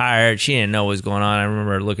she was tired. She didn't know what was going on. I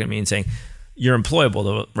remember her looking at me and saying, "You're employable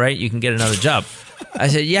though, right? You can get another job." I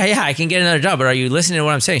said, yeah, I can get another job, but are you listening to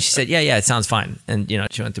what I'm saying? She said, yeah, it sounds fine. And,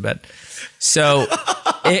 she went to bed. So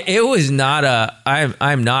it was not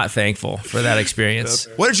I'm not thankful for that experience.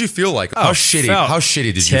 What did you feel like? How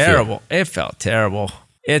shitty did you feel? Terrible. It felt terrible.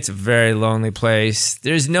 It's a very lonely place.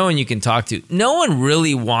 There's no one you can talk to. No one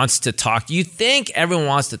really wants to talk. You think everyone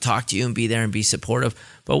wants to talk to you and be there and be supportive.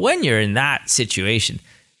 But when you're in that situation,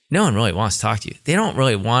 no one really wants to talk to you. They don't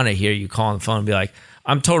really want to hear you call on the phone and be like,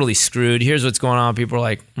 "I'm totally screwed. Here's what's going on." People are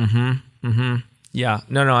like, yeah,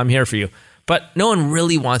 no, I'm here for you. But no one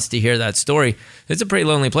really wants to hear that story. It's a pretty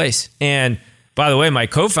lonely place. And by the way, my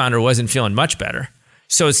co-founder wasn't feeling much better.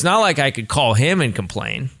 So it's not like I could call him and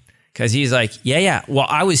complain. Because he's like, yeah. Well,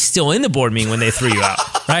 I was still in the board meeting when they threw you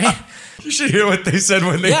out, right? You should hear what they said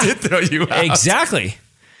when they did throw you out. Exactly.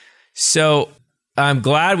 So I'm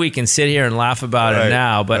glad we can sit here and laugh about it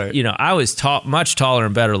now. But, I was much taller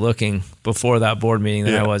and better looking before that board meeting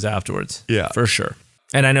than I was afterwards. Yeah. For sure.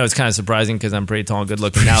 And I know it's kind of surprising because I'm pretty tall and good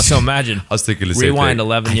looking now. So imagine, I was thinking the same rewind thing.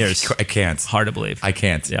 11 years. I can't. Hard to believe. I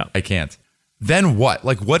can't. Yeah. I can't. Then what?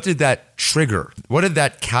 Like, what did that trigger? What did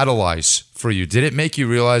that catalyze for you? Did it make you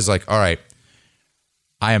realize, like, all right,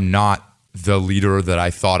 I am not the leader that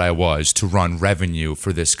I thought I was to run revenue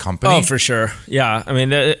for this company? Oh, for sure. Yeah. I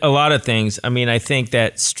mean, a lot of things. I mean, I think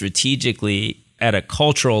that strategically at a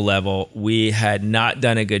cultural level, we had not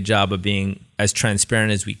done a good job of being as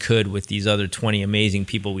transparent as we could with these other 20 amazing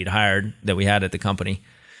people we'd hired that we had at the company.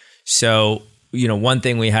 So, one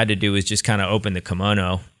thing we had to do was just kind of open the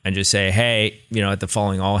kimono and just say, hey, at the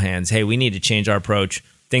following all hands, hey, we need to change our approach.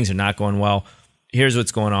 Things are not going well. Here's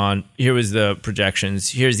what's going on. Here was the projections.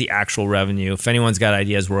 Here's the actual revenue. If anyone's got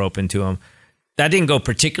ideas, we're open to them. That didn't go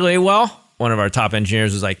particularly well. One of our top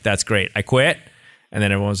engineers was like, "That's great. I quit." And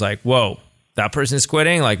then everyone was like, "Whoa, that person's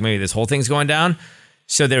quitting. Like maybe this whole thing's going down."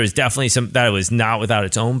 So there was definitely that it was not without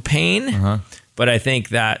its own pain. But I think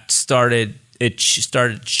that started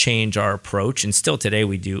to change our approach. And still today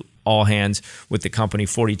we do all hands with the company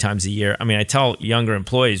 40 times a year. I mean, I tell younger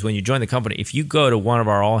employees, when you join the company, if you go to one of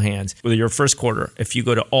our all hands, with your first quarter, if you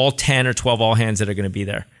go to all 10 or 12 all hands that are going to be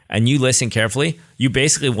there and you listen carefully, you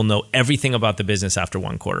basically will know everything about the business after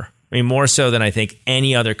one quarter. I mean, more so than I think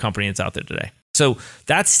any other company that's out there today. So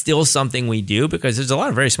that's still something we do because there's a lot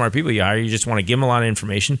of very smart people you hire. You just want to give them a lot of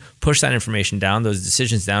information, push that information down, those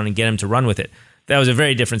decisions down, and get them to run with it. That was a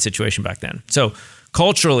very different situation back then. So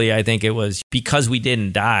culturally, I think it was because we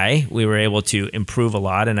didn't die, we were able to improve a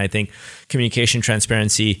lot. And I think communication,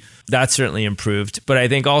 transparency, that certainly improved. But I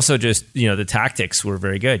think also just, the tactics were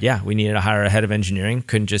very good. Yeah, we needed to hire a head of engineering.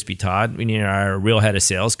 Couldn't just be Todd. We needed to hire a real head of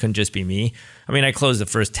sales. Couldn't just be me. I mean, I closed the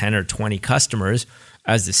first 10 or 20 customers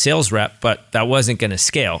as the sales rep, but that wasn't going to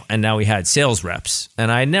scale. And now we had sales reps.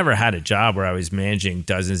 And I never had a job where I was managing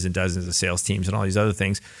dozens and dozens of sales teams and all these other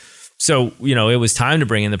things. So, it was time to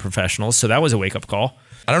bring in the professionals. So that was a wake-up call.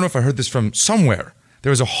 I don't know if I heard this from somewhere. There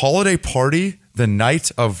was a holiday party the night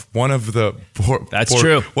of one of the... That's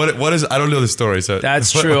true. What is... I don't know the story. So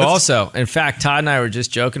that's true also. In fact, Todd and I were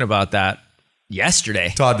just joking about that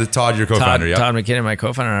yesterday. Todd, your co-founder, yeah. Todd McKinnon, my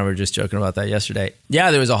co-founder, and I were just joking about that yesterday. Yeah,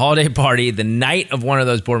 there was a holiday party the night of one of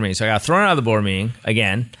those board meetings. So I got thrown out of the board meeting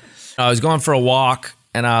again. I was going for a walk,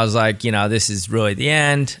 and I was like, this is really the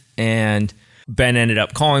end. And Ben ended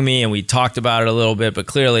up calling me and we talked about it a little bit, but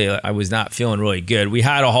clearly I was not feeling really good. We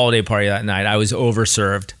had a holiday party that night. I was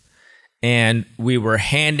overserved and we were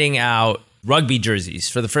handing out rugby jerseys.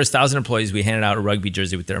 For the first 1,000 employees, we handed out a rugby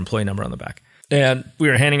jersey with their employee number on the back. And we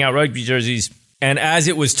were handing out rugby jerseys. And as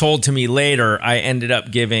it was told to me later, I ended up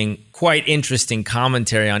giving quite interesting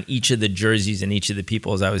commentary on each of the jerseys and each of the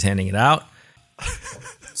people as I was handing it out.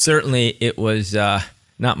 Certainly it was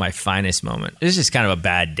not my finest moment. It was just kind of a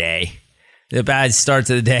bad day. The bad start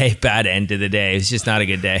to the day, bad end to the day. It was just not a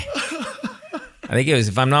good day. I think it was,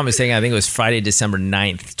 if I'm not mistaken, I think it was Friday, December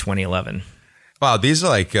 9th, 2011. Wow, these are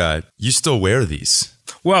like, you still wear these?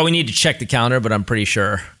 Well, we need to check the calendar, but I'm pretty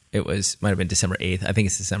sure it might have been December 8th. I think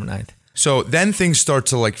it's December 9th. So then things start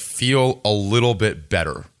to feel a little bit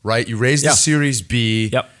better, right? You raise the Series B.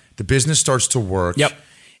 Yep. The business starts to work. Yep.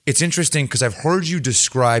 It's interesting because I've heard you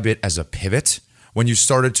describe it as a pivot when you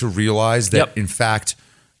started to realize that, in fact,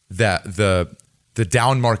 that the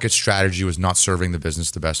down market strategy was not serving the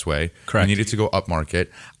business the best way. Correct. You needed to go up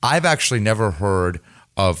market. I've actually never heard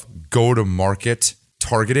of go to market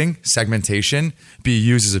targeting, segmentation, be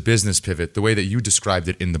used as a business pivot, the way that you described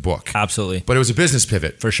it in the book. Absolutely. But it was a business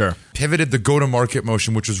pivot. For sure. Pivoted the go-to-market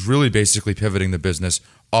motion, which was really basically pivoting the business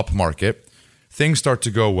up market. Things start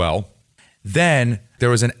to go well. Then there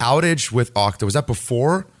was an outage with Okta. Was that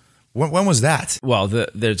before? When was that? Well,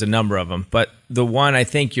 there's a number of them, but the one I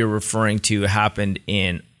think you're referring to happened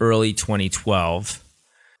in early 2012.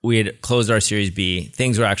 We had closed our Series B.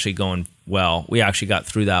 Things were actually going well. We actually got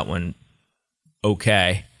through that one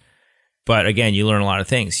okay. But again, you learn a lot of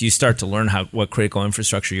things. You start to learn what critical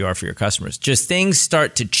infrastructure you are for your customers. Just things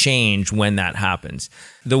start to change when that happens.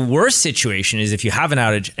 The worst situation is if you have an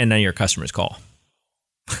outage and none of your customers call.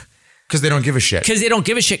 Because they don't give a shit. Because they don't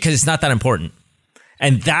give a shit because it's not that important.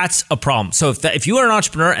 And that's a problem. So if you are an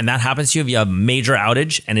entrepreneur and that happens to you, if you have a major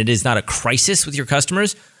outage and it is not a crisis with your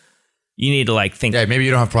customers, you need to think. Yeah, maybe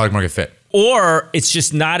you don't have product market fit. Or it's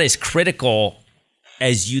just not as critical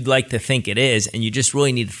as you'd like to think it is. And you just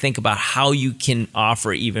really need to think about how you can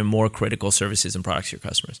offer even more critical services and products to your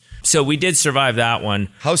customers. So we did survive that one.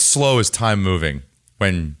 How slow is time moving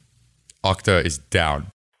when Okta is down?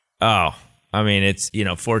 Oh, I mean, it's,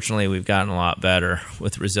 fortunately we've gotten a lot better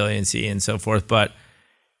with resiliency and so forth. But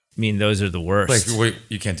I mean, those are the worst.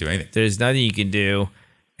 You can't do anything. There's nothing you can do.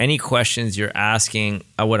 Any questions you're asking,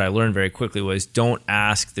 what I learned very quickly was don't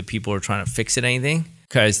ask the people who are trying to fix it anything,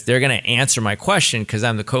 because they're going to answer my question because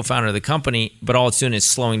I'm the co-founder of the company, but all it's doing is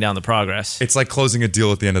slowing down the progress. It's like closing a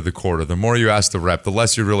deal at the end of the quarter. The more you ask the rep, the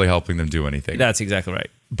less you're really helping them do anything. That's exactly right.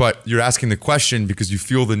 But you're asking the question because you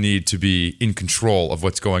feel the need to be in control of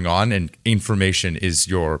what's going on, and information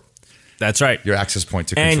is That's right. Your access point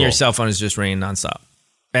to control. And your cell phone is just ringing nonstop.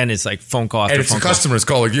 And it's like phone call after phone call. And it's the customers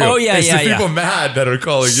calling you. Oh, yeah, it's yeah, the people mad that are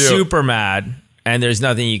calling you. Super mad. And there's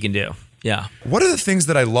nothing you can do. Yeah. One of the things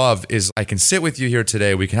that I love is I can sit with you here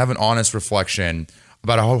today. We can have an honest reflection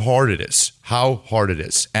about how hard it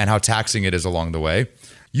is, and how taxing it is along the way.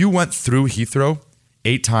 You went through Heathrow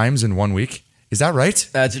 8 times in 1 week. Is that right?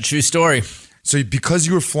 That's a true story. So because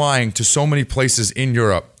you were flying to so many places in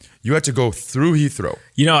Europe, you had to go through Heathrow.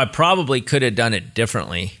 I probably could have done it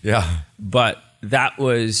differently. Yeah. But that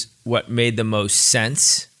was what made the most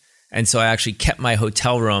sense. And so I actually kept my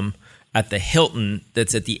hotel room at the Hilton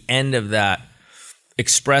that's at the end of that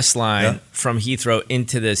express line from Heathrow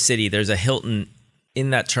into the city. There's a Hilton in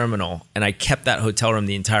that terminal, and I kept that hotel room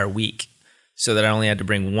the entire week so that I only had to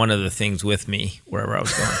bring one of the things with me wherever I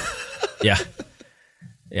was going.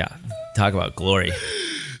 Yeah. Talk about glory.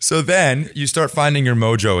 So then you start finding your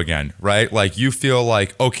mojo again, right? Like you feel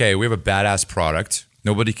like, okay, we have a badass product.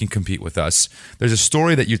 Nobody can compete with us. There's a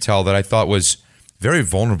story that you tell that I thought was very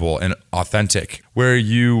vulnerable and authentic, where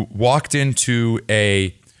you walked into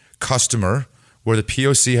a customer where the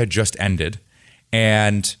POC had just ended,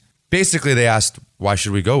 and basically they asked, why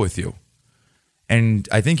should we go with you? And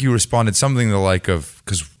I think you responded something to the like of,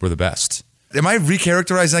 because we're the best. Am I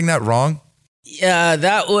recharacterizing that wrong? Yeah,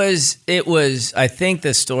 it was, I think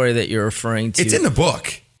the story that you're referring to. It's in the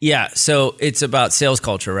book. Yeah, so it's about sales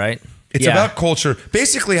culture, right? It's about culture.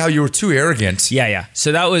 Basically how you were too arrogant. Yeah.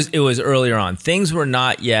 So it was earlier on. Things were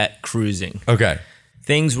not yet cruising. Okay.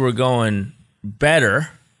 Things were going better,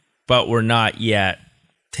 but were not yet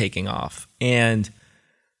taking off. And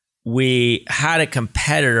we had a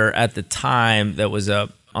competitor at the time that was a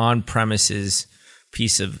on-premises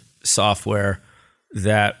piece of software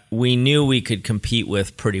that we knew we could compete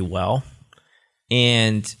with pretty well.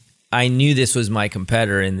 And I knew this was my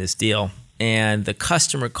competitor in this deal. And the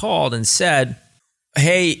customer called and said,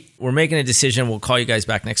 hey, we're making a decision. We'll call you guys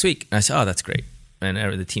back next week. And I said, oh, that's great.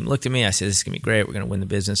 And the team looked at me. I said, this is going to be great. We're going to win the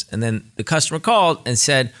business. And then the customer called and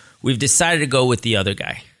said, we've decided to go with the other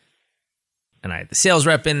guy. And I had the sales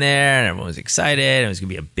rep in there, and everyone was excited. It was going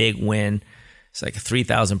to be a big win. It's like a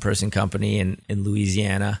 3,000 person company in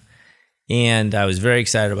Louisiana. And I was very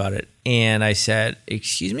excited about it. And I said,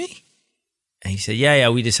 excuse me? And he said, yeah,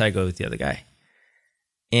 we decided to go with the other guy.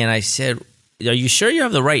 And I said, are you sure you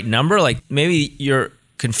have the right number? Like maybe you're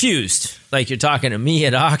confused. Like you're talking to me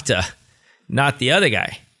at Okta, not the other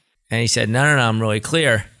guy. And he said, no, I'm really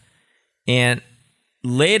clear. And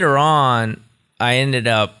later on, I ended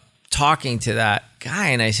up talking to that guy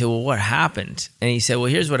and I said, well, what happened? And he said, well,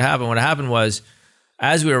 here's what happened. What happened was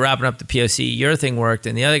as we were wrapping up the POC, your thing worked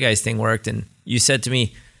and the other guy's thing worked. And you said to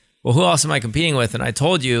me, well, who else am I competing with? And I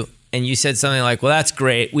told you, and you said something like, well, that's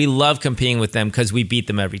great. We love competing with them because we beat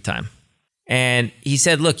them every time. And he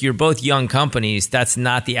said, look, you're both young companies. That's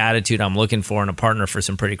not the attitude I'm looking for in a partner for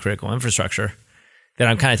some pretty critical infrastructure that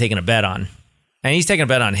I'm kind of taking a bet on. And he's taking a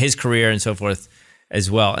bet on his career and so forth as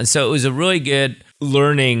well. And so it was a really good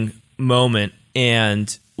learning moment.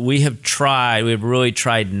 And we've really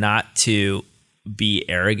tried not to be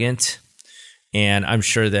arrogant. And I'm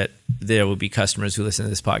sure that there will be customers who listen to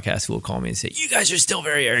this podcast who will call me and say, you guys are still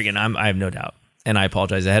very arrogant. I have no doubt. And I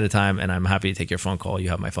apologize ahead of time, and I'm happy to take your phone call. You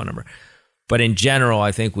have my phone number. But in general,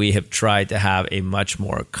 I think we have tried to have a much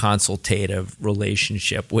more consultative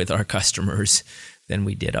relationship with our customers than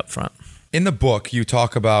we did up front. In the book, you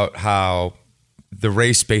talk about how the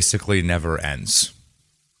race basically never ends.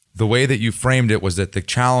 The way that you framed it was that the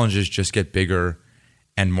challenges just get bigger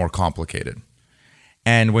and more complicated.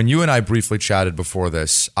 And when you and I briefly chatted before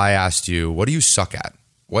this, I asked you, what do you suck at?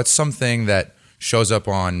 What's something that shows up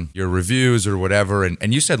on your reviews or whatever?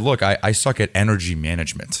 And you said, look, I suck at energy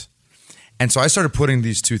management. And so I started putting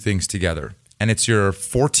these two things together. And it's your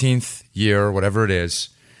 14th year, whatever it is.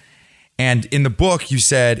 And in the book, you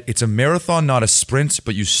said it's a marathon, not a sprint,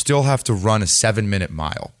 but you still have to run a 7-minute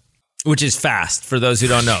mile. Which is fast, for those who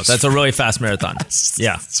don't know. That's a really fast marathon.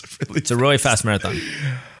 Yeah, it's a really fast marathon.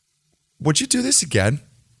 Would you do this again?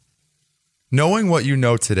 Knowing what you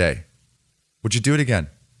know today, would you do it again?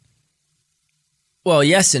 Well,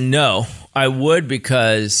 yes and no. I would,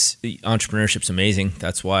 because entrepreneurship's amazing.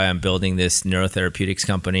 That's why I'm building this neurotherapeutics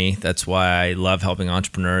company. That's why I love helping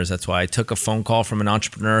entrepreneurs. That's why I took a phone call from an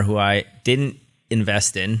entrepreneur who I didn't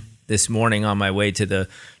invest in this morning on my way to the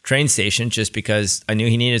train station, just because I knew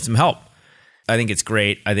he needed some help. I think it's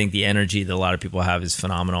great. I think the energy that a lot of people have is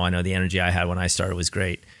phenomenal. I know the energy I had when I started was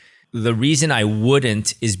great. The reason I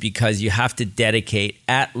wouldn't is because you have to dedicate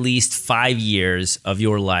at least 5 years of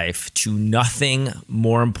your life to nothing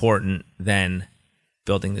more important than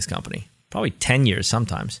building this company. Probably 10 years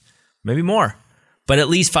sometimes, maybe more, but at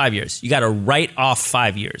least 5 years. You got to write off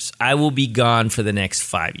 5 years. I will be gone for the next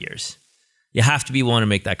 5 years. You have to be willing to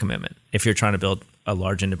make that commitment if you're trying to build a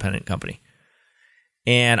large independent company.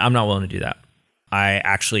 And I'm not willing to do that.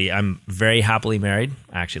 I'm very happily married.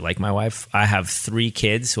 I actually like my wife. I have 3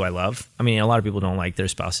 kids who I love. I mean, a lot of people don't like their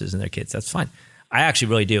spouses and their kids. That's fine. I actually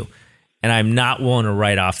really do. And I'm not willing to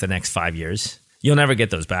write off the next 5 years. You'll never get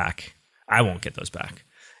those back. I won't get those back.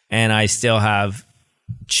 And I still have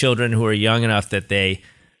children who are young enough that they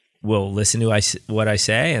will listen to what I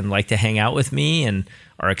say and like to hang out with me and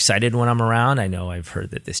are excited when I'm around. I know I've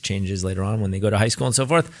heard that this changes later on when they go to high school and so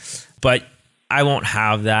forth. But I won't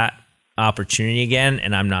have that opportunity again,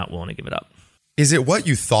 and I'm not willing to give it up. Is it what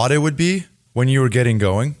you thought it would be when you were getting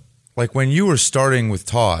going? Like when you were starting with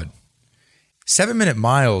Todd, 7-minute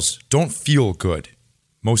miles don't feel good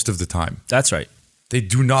most of the time. That's right. They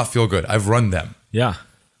do not feel good. I've run them. Yeah.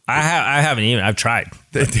 I haven't even. I've tried.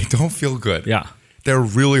 They don't feel good. Yeah. They're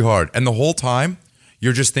really hard. And the whole time,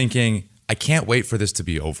 you're just thinking, I can't wait for this to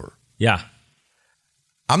be over. Yeah.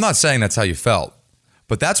 I'm not saying that's how you felt,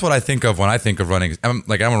 but that's what I think of when I think of running. I'm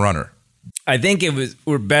a runner. I think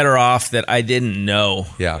we're better off that I didn't know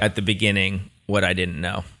at the beginning what I didn't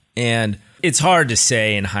know. And it's hard to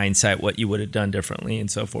say in hindsight what you would have done differently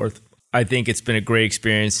and so forth. I think it's been a great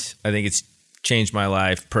experience. I think it's changed my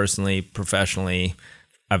life personally, professionally.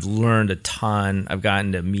 I've learned a ton. I've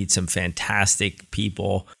gotten to meet some fantastic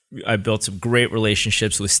people. I built some great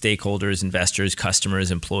relationships with stakeholders, investors,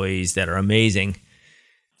 customers, employees that are amazing.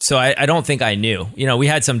 So I don't think I knew. We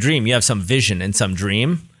had some dream. You have some vision and some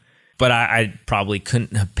dream. But I probably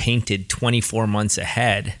couldn't have painted 24 months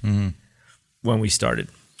ahead when we started.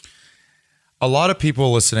 A lot of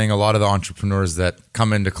people listening, a lot of the entrepreneurs that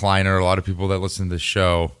come into Kleiner, a lot of people that listen to this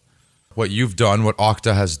show, what you've done, what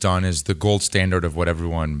Okta has done is the gold standard of what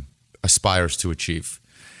everyone aspires to achieve.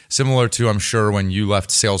 Similar to, I'm sure, when you left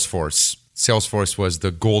Salesforce. Salesforce was the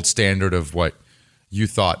gold standard of what you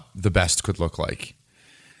thought the best could look like.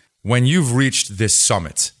 When you've reached this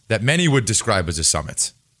summit that many would describe as a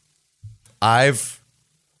summit, I've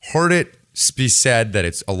heard it be said that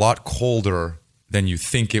it's a lot colder than you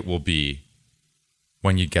think it will be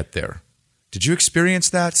when you get there. Did you experience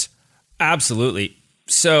that? Absolutely.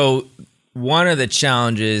 So one of the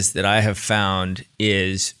challenges that I have found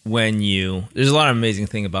is there's a lot of amazing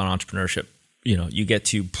thing about entrepreneurship. You get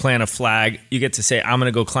to plant a flag. You get to say, I'm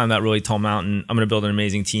going to go climb that really tall mountain. I'm going to build an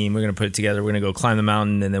amazing team. We're going to put it together. We're going to go climb the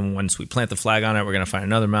mountain. And then once we plant the flag on it, we're going to find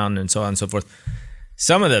another mountain and so on and so forth.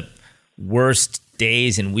 Some of the worst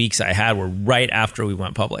days and weeks I had were right after we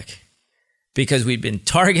went public, because we'd been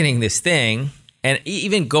targeting this thing, and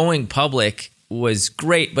even going public was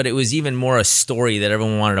great, but it was even more a story that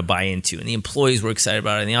everyone wanted to buy into, and the employees were excited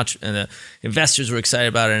about it, and the investors were excited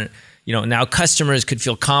about it. And now customers could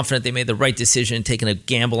feel confident they made the right decision, taking a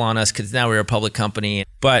gamble on us because now we're a public company.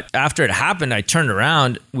 But after it happened, I turned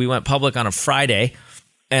around. We went public on a Friday,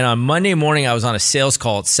 and on Monday morning, I was on a sales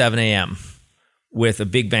call at 7 a.m. with a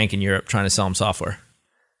big bank in Europe trying to sell them software.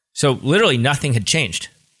 So literally nothing had changed.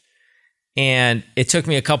 And it took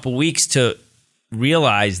me a couple weeks to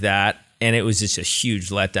realized that, and it was just a huge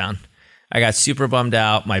letdown. I got super bummed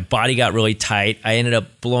out. My body got really tight. I ended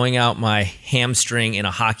up blowing out my hamstring in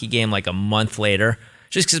a hockey game like a month later,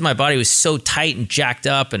 just because my body was so tight and jacked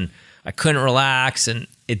up and I couldn't relax and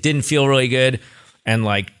it didn't feel really good. And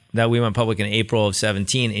like that, we went public in April of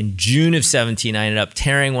 17. In June of 17, I ended up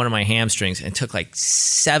tearing one of my hamstrings and it took like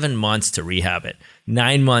 7 months to rehab it,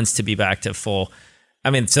 9 months to be back to full. I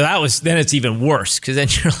mean, so then it's even worse because then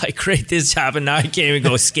you're like, great, this happened. Now I can't even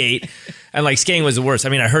go skate. And like skating was the worst. I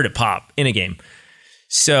mean, I heard it pop in a game.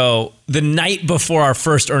 So the night before our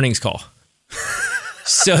first earnings call,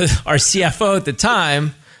 so our CFO at the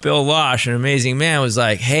time, Bill Losh, an amazing man, was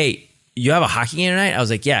like, hey, you have a hockey game tonight? I was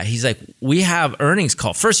like, yeah. He's like, we have earnings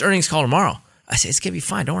call. First earnings call tomorrow. I said, it's going to be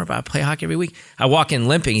fine. Don't worry about it. I play hockey every week. I walk in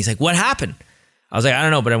limping. He's like, what happened? I was like, I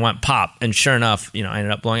don't know, but I went pop. And sure enough, I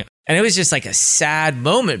ended up blowing it. And it was just like a sad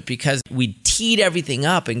moment because we teed everything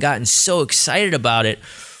up and gotten so excited about it,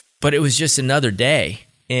 but it was just another day.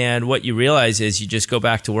 And what you realize is you just go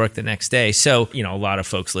back to work the next day. So, a lot of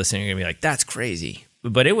folks listening are going to be like, that's crazy.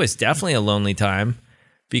 But it was definitely a lonely time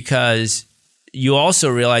because you also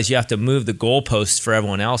realize you have to move the goalposts for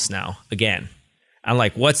everyone else now again. I'm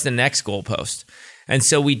like, what's the next goalpost? And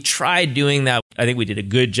so we tried doing that. I think we did a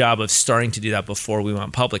good job of starting to do that before we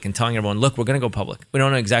went public and telling everyone, look, we're going to go public. We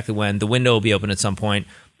don't know exactly when. The window will be open at some point.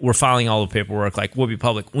 We're filing all the paperwork. Like, we'll be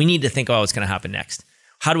public. We need to think about what's going to happen next.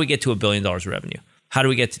 How do we get to $1 billion of revenue? How do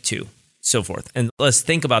we get to 2? So forth. And let's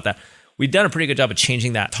think about that. We've done a pretty good job of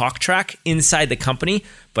changing that talk track inside the company,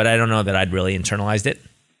 but I don't know that I'd really internalized it.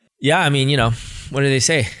 Yeah, I mean, what do they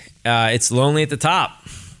say? It's lonely at the top.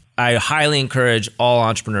 I highly encourage all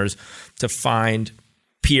entrepreneurs to find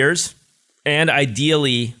peers and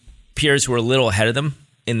ideally peers who are a little ahead of them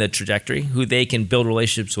in the trajectory, who they can build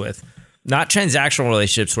relationships with. Not transactional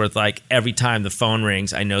relationships where it's like every time the phone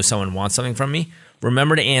rings, I know someone wants something from me.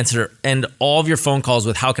 Remember to end all of your phone calls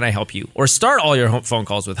with, how can I help you? Or start all your phone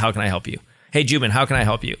calls with, how can I help you? Hey, Jubin, how can I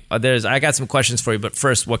help you? I got some questions for you, but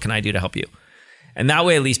first, what can I do to help you? And that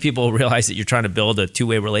way, at least people realize that you're trying to build a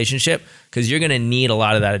two-way relationship because you're going to need a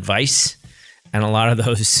lot of that advice and a lot of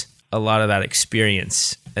that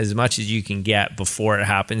experience. As much as you can get before it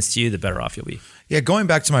happens to you, the better off you'll be. Yeah, going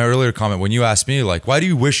back to my earlier comment, when you asked me, like, why do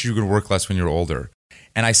you wish you could work less when you're older?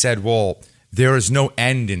 And I said, well, there is no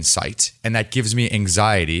end in sight. And that gives me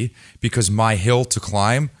anxiety because my hill to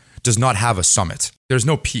climb does not have a summit. There's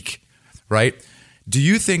no peak, right? Do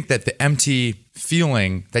you think that the empty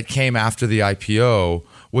feeling that came after the IPO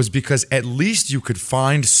was because at least you could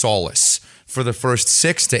find solace for the first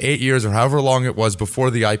 6 to 8 years or however long it was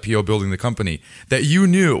before the IPO building the company, that you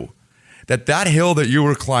knew that hill that you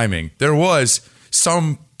were climbing, there was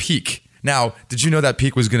some peak. Now, did you know that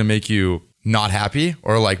peak was going to make you not happy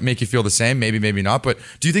or like make you feel the same? Maybe, maybe not. But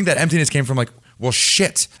do you think that emptiness came from like, well,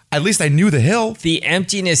 shit, at least I knew the hill? The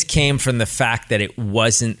emptiness came from the fact that it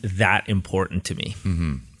wasn't that important to me.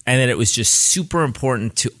 Mm-hmm. And that it was just super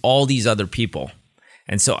important to all these other people.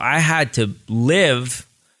 And so I had to live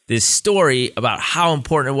this story about how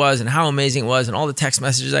important it was and how amazing it was and all the text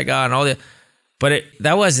messages I got but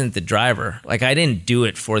that wasn't the driver. Like, I didn't do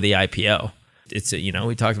it for the IPO. It's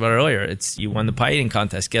we talked about it earlier. You won the pie eating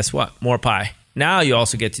contest. Guess what? More pie. Now you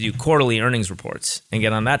also get to do quarterly earnings reports and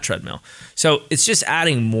get on that treadmill. So it's just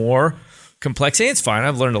adding more complexity. It's fine.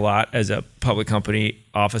 I've learned a lot as a public company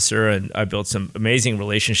officer, and I built some amazing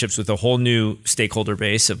relationships with a whole new stakeholder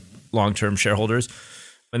base of long-term shareholders.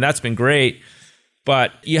 And that's been great.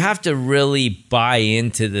 But you have to really buy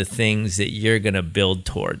into the things that you're going to build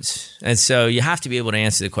towards. And so you have to be able to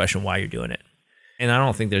answer the question why you're doing it. And I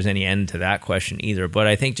don't think there's any end to that question either. But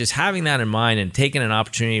I think just having that in mind and taking an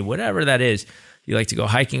opportunity, whatever that is, you like to go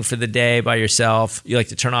hiking for the day by yourself, you like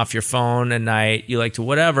to turn off your phone at night, you like to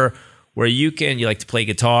whatever, where you like to play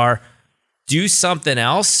guitar, do something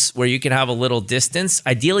else where you can have a little distance,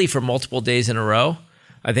 ideally for multiple days in a row.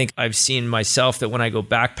 I think I've seen myself that when I go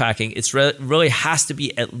backpacking, it's really has to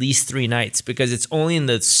be at least 3 nights because it's only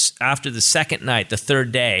after the second night, the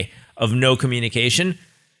third day of no communication,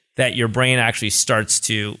 that your brain actually starts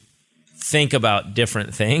to think about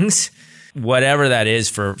different things. Whatever that is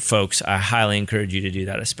for folks, I highly encourage you to do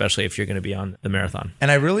that, especially if you're going to be on the marathon.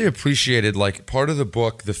 And I really appreciated, like, part of the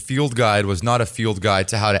book, the field guide was not a field guide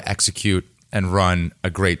to how to execute and run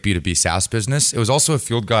a great B2B SaaS business. It was also a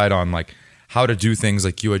field guide on like how to do things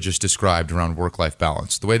like you had just described around work-life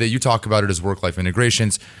balance. The way that you talk about it is work-life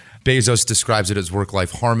integrations. Bezos describes it as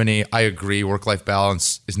work-life harmony. I agree. Work-life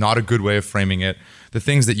balance is not a good way of framing it. The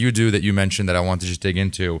things that you do that you mentioned that I want to just dig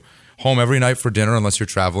into: home every night for dinner unless you're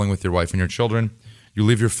traveling with your wife and your children. You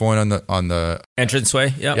leave your phone on the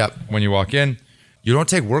entranceway. Yep. Yep. When you walk in, you don't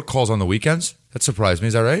take work calls on the weekends. That surprised me.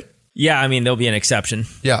 Is that right? Yeah, I mean, there'll be an exception.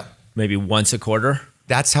 Yeah. Maybe once a quarter.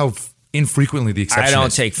 That's how infrequently the exception is. I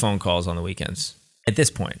don't take phone calls on the weekends. At this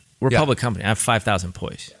point, we're a public company. I have 5,000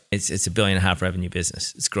 employees. It's $1.5 billion revenue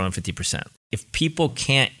business. It's growing 50%. If people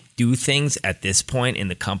can't do things at this point in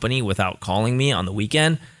the company without calling me on the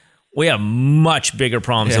weekend, we have much bigger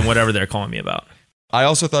problems than whatever they're calling me about. I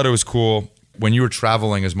also thought it was cool when you were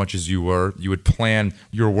traveling as much as you were, you would plan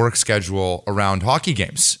your work schedule around hockey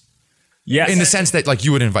games. Yes. In the sense that like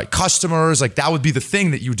you would invite customers, like that would be the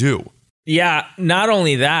thing that you do. Yeah, not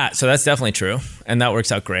only that, so that's definitely true. And that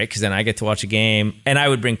works out great because then I get to watch a game and I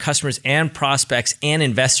would bring customers and prospects and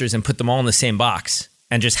investors and put them all in the same box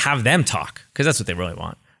and just have them talk because that's what they really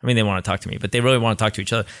want. I mean, they want to talk to me, but they really want to talk to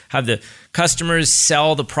each other. Have the customers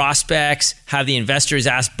sell the prospects, have the investors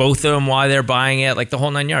ask both of them why they're buying it, like the whole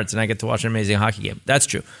 9 yards. And I get to watch an amazing hockey game. That's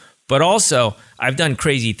true. But also, I've done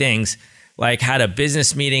crazy things, like had a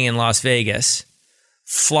business meeting in Las Vegas,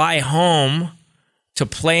 fly home to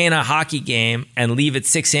play in a hockey game and leave at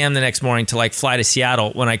 6 a.m. the next morning to like fly to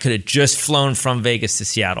Seattle when I could have just flown from Vegas to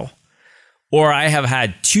Seattle. Or I have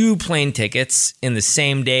had 2 plane tickets in the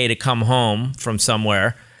same day to come home from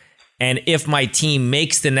somewhere. And if my team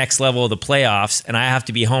makes the next level of the playoffs and I have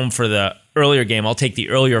to be home for the earlier game, I'll take the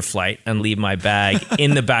earlier flight and leave my bag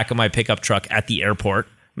in the back of my pickup truck at the airport. I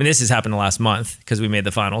mean, this has happened the last month because we made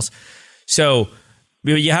the finals. So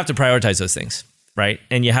you have to prioritize those things, right?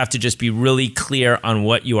 And you have to just be really clear on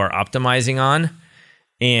what you are optimizing on.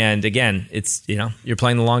 And again, it's, you're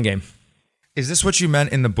playing the long game. Is this what you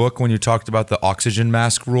meant in the book when you talked about the oxygen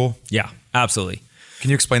mask rule? Yeah, absolutely. Can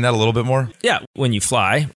you explain that a little bit more? Yeah. When you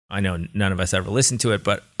fly, I know none of us ever listened to it,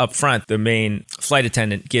 but up front, the main flight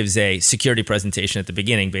attendant gives a security presentation at the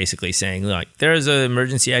beginning, basically saying, look, there's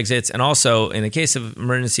emergency exits. And also, in the case of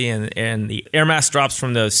emergency and the air mask drops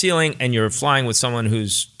from the ceiling and you're flying with someone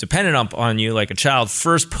who's dependent upon you, like a child,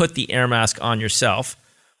 first put the air mask on yourself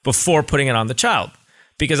before putting it on the child.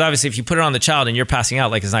 Because obviously, if you put it on the child and you're passing out,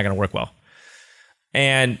 like it's not going to work well.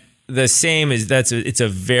 And the same is it's a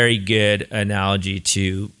very good analogy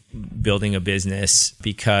to building a business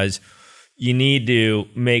because you need to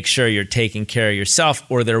make sure you're taking care of yourself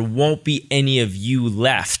or there won't be any of you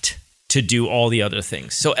left to do all the other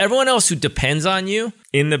things. So everyone else who depends on you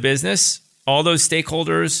in the business, all those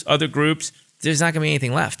stakeholders, other groups, there's not going to be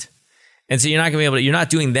anything left. And so you're not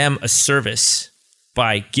doing them a service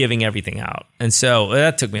by giving everything out. And so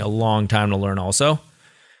that took me a long time to learn also.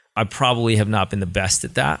 I probably have not been the best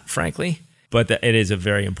at that, frankly, but it is a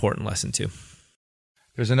very important lesson too.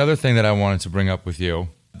 There's another thing that I wanted to bring up with you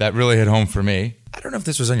that really hit home for me. I don't know if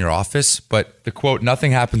this was in your office, but the quote,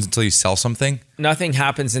 nothing happens until you sell something. Nothing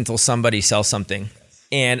happens until somebody sells something.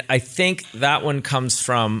 And I think that one comes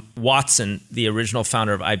from Watson, the original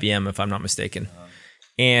founder of IBM, if I'm not mistaken.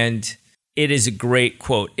 And it is a great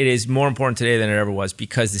quote. It is more important today than it ever was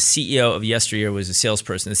because the CEO of yesteryear was a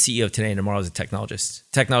salesperson. The CEO of today and tomorrow is a technologist.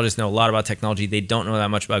 Technologists know a lot about technology. They don't know that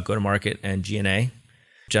much about go-to-market and G&A,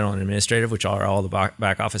 general and administrative, which are all the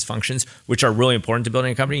back office functions, which are really important to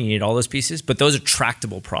building a company. You need all those pieces, but those are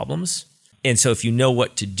tractable problems. And so if you know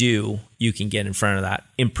what to do, you can get in front of that.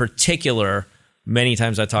 In particular, many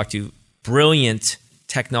times I talk to brilliant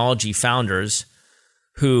technology founders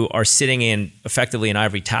who are sitting in effectively an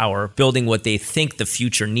ivory tower, building what they think the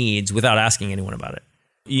future needs without asking anyone about it.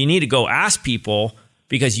 You need to go ask people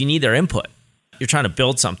because you need their input. You're trying to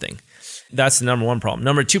build something. That's the number one problem.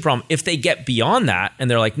 Number two problem, if they get beyond that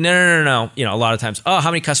and they're like, no. A lot of times,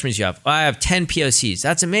 how many customers do you have? I have 10 POCs.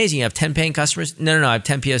 That's amazing. You have 10 paying customers? No, I have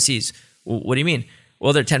 10 POCs. Well, what do you mean?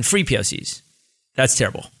 Well, there are 10 free POCs. That's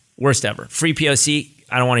terrible. Worst ever. Free POC,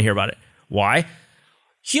 I don't want to hear about it. Why?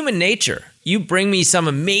 Human nature. You bring me some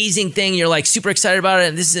amazing thing, you're like super excited about it,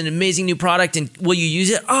 and this is an amazing new product, and will you use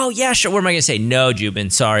it? Oh, yeah, sure. What am I going to say? No, Jubin,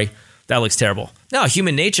 sorry. That looks terrible. No,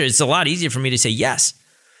 human nature, it's a lot easier for me to say yes.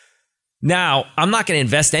 Now, I'm not going to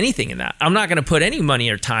invest anything in that. I'm not going to put any money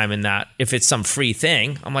or time in that if it's some free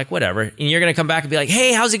thing. I'm like, whatever. And you're going to come back and be like,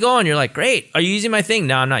 hey, how's it going? You're like, great. Are you using my thing?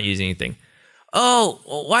 No, I'm not using anything. Oh,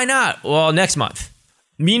 well, why not? Well, next month.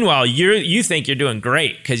 Meanwhile, you think you're doing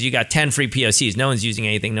great because you got 10 free POCs. No one's using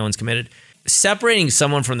anything. No one's committed. Separating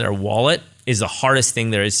someone from their wallet is the hardest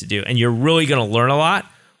thing there is to do. And you're really going to learn a lot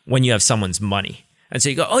when you have someone's money. And so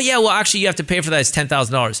you go, oh, yeah, well, actually, you have to pay for that. It's $10,000.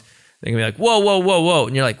 They're going to be like, whoa.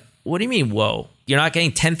 And you're like, what do you mean, whoa? You're not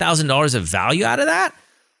getting $10,000 of value out of that?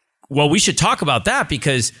 Well, we should talk about that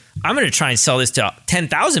because I'm going to try and sell this to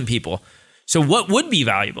 10,000 people. So what would be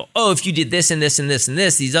valuable? Oh, if you did this and this and this and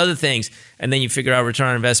this, these other things, and then you figure out return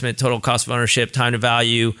on investment, total cost of ownership, time to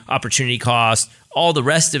value, opportunity cost, all the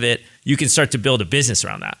rest of it, you can start to build a business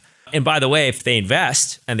around that. And by the way, if they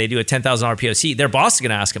invest and they do a $10,000 POC, their boss is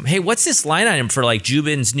going to ask them, hey, what's this line item for like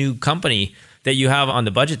Jubin's new company that you have on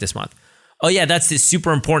the budget this month? Oh yeah, that's this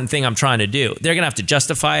super important thing I'm trying to do. They're going to have to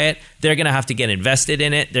justify it. They're going to have to get invested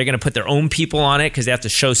in it. They're going to put their own people on it because they have to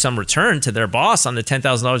show some return to their boss on the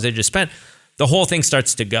 $10,000 they just spent. The whole thing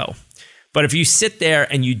starts to go. But if you sit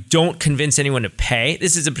there and you don't convince anyone to pay,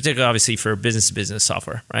 this is in particular obviously for business-to-business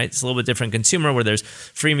software, right? It's a little bit different consumer where there's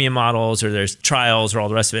freemium models or there's trials or all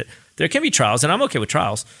the rest of it. There can be trials, and I'm okay with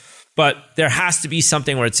trials. But there has to be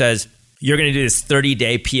something where it says, you're going to do this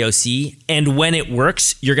 30-day POC, and when it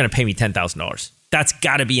works, you're going to pay me $10,000. That's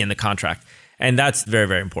got to be in the contract. And that's very,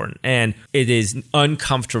 very important. And it is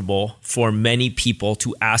uncomfortable for many people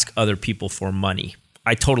to ask other people for money.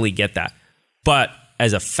 I totally get that. But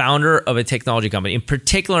as a founder of a technology company, in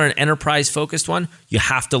particular an enterprise-focused one, you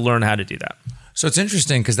have to learn how to do that. So it's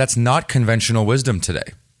interesting because that's not conventional wisdom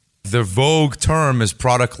today. The vogue term is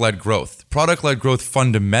product-led growth. Product-led growth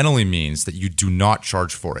fundamentally means that you do not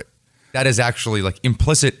charge for it. That is actually like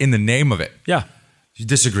implicit in the name of it. Yeah. You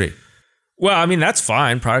disagree? Well, I mean, that's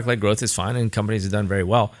fine. Product-led growth is fine, and companies have done very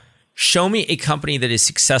well. Show me a company that is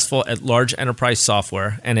successful at large enterprise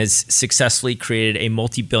software and has successfully created a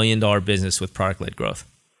multi-billion-dollar business with product-led growth.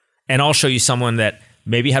 And I'll show you someone that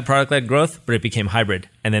maybe had product-led growth, but it became hybrid,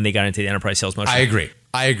 and then they got into the enterprise sales motion.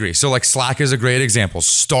 I agree. So like Slack is a great example.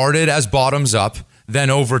 Started as bottoms up, then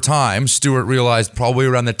over time, Stuart realized probably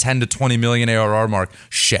around the 10 to 20 million ARR mark,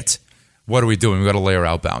 shit. What are we doing? We got to layer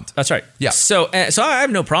outbound. That's right. Yeah. So I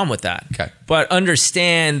have no problem with that. Okay. But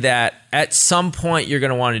understand that at some point you're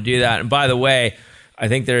going to want to do that. And by the way, I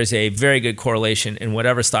think there is a very good correlation in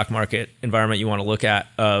whatever stock market environment you want to look at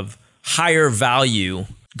of higher value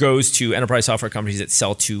goes to enterprise software companies that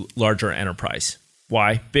sell to larger enterprise.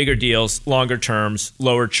 Why? Bigger deals, longer terms,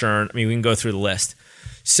 lower churn. I mean, we can go through the list.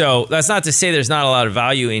 So that's not to say there's not a lot of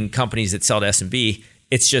value in companies that sell to SMB.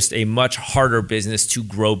 It's just a much harder business to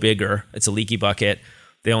grow bigger. It's a leaky bucket.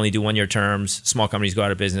 They only do 1-year terms. Small companies go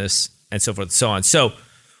out of business and so forth and so on. So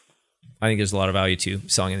I think there's a lot of value to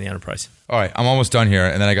selling in the enterprise. All right. I'm almost done here,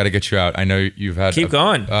 and then I got to get you out. I know you've had... Keep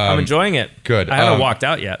going. I'm enjoying it. Good. I haven't walked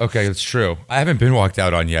out yet. Okay, that's true. I haven't been walked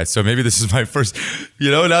out on yet, so maybe this is my first...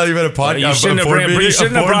 now that you've had a podcast... You shouldn't have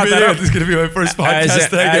brought that up. This is going to be my first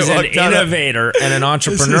podcast as an innovator and an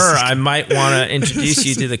entrepreneur, I might want to introduce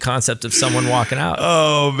you to the concept of someone walking out.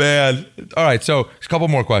 Oh, man. All right, so a couple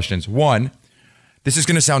more questions. One, this is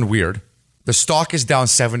going to sound weird. The stock is down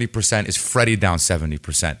 70%. Is Freddie down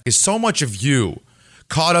 70%? Is so much of you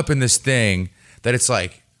caught up in this thing that it's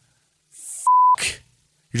like,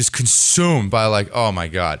 you're just consumed by like, oh my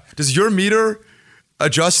God. Does your meter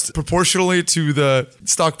adjust proportionally to the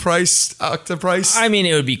stock price, Okta price? I mean,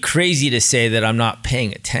 it would be crazy to say that I'm not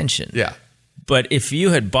paying attention. Yeah. But if you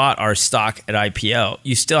had bought our stock at IPO,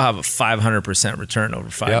 you still have a 500% return over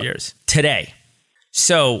 5 years today.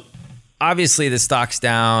 So obviously the stock's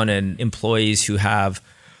down, and employees who have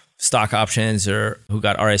stock options or who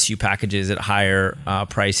got RSU packages at higher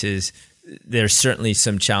prices, there's certainly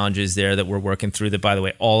some challenges there that we're working through that, by the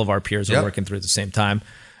way, all of our peers are working through at the same time.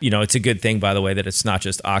 It's a good thing, by the way, that it's not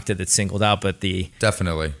just Okta that's singled out, but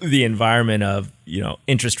definitely the environment of,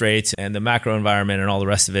 interest rates and the macro environment and all the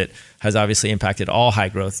rest of it has obviously impacted all high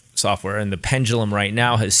growth software. And the pendulum right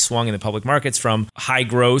now has swung in the public markets from high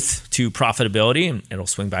growth to profitability, and it'll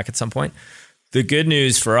swing back at some point. The good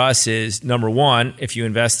news for us is, number one, if you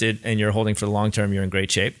invested and you're holding for the long term, you're in great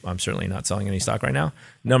shape. I'm certainly not selling any stock right now.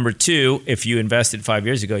 Number two, if you invested 5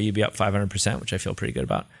 years ago, you'd be up 500%, which I feel pretty good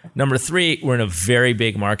about. Number three, we're in a very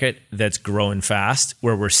big market that's growing fast,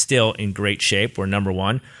 where we're still in great shape. We're number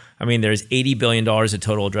one. I mean, there's $80 billion of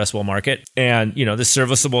total addressable market. And, the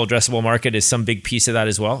serviceable addressable market is some big piece of that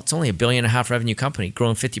as well. It's only $1.5 billion revenue company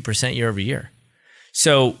growing 50% year over year.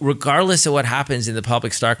 So regardless of what happens in the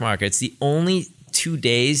public stock markets, the only 2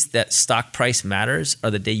 days that stock price matters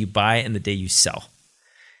are the day you buy and the day you sell.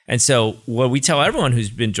 And so what we tell everyone who's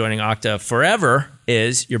been joining Okta forever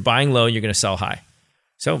is you're buying low, you're going to sell high.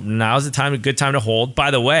 So now's the time, a good time to hold.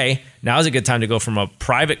 By the way, now's a good time to go from a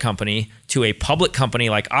private company to a public company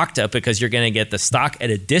like Okta, because you're going to get the stock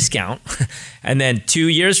at a discount. And then 2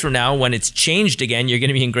 years from now, when it's changed again, you're going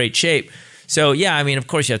to be in great shape. So yeah, I mean, of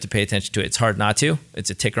course you have to pay attention to it. It's hard not to. It's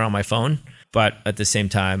a ticker on my phone. But at the same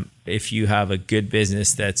time, if you have a good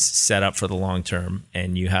business that's set up for the long term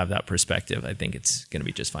and you have that perspective, I think it's going to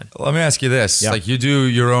be just fine. Let me ask you this. Like, you do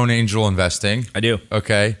your own angel investing. I do.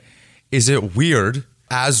 Okay. Is it weird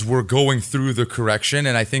as we're going through the correction?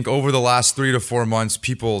 And I think over the last 3 to 4 months,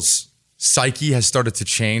 people's psyche has started to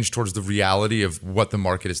change towards the reality of what the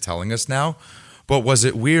market is telling us now. But was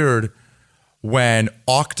it weird when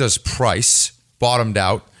Okta's price bottomed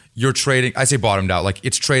out, you're trading, I say bottomed out, like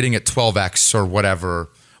it's trading at 12x or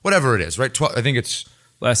whatever it is, right? I think it's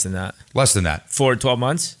less than that. Less than that. For 12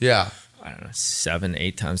 months? Yeah. I don't know, 7,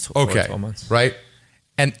 8 times for 12 months. Right?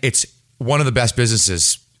 And it's one of the best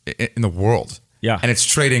businesses in the world. Yeah. And it's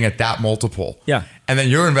trading at that multiple. Yeah. And then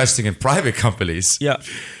you're investing in private companies. Yeah.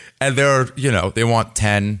 And they're, they want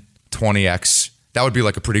 10, 20x. That would be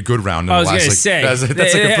like a pretty good round. I was going to say. That's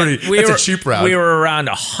like a cheap round. We were around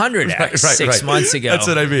 100x 6 months ago. That's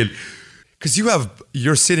what I mean. Because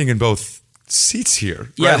you're sitting in both seats here, right?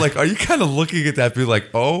 Yeah. Like, are you kind of looking at that, be like,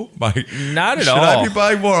 oh my, not at should all. I be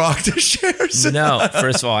buying more Okta shares? No.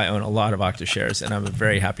 First of all, I own a lot of Okta shares, and I'm a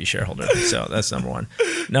very happy shareholder. So that's number one.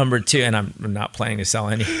 Number two, and I'm not planning to sell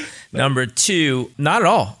any. Number two, not at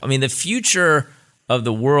all. I mean, the future of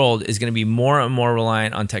the world is going to be more and more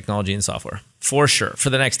reliant on technology and software, for sure, for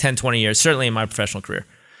the next 10, 20 years, certainly in my professional career.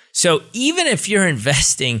 So even if you're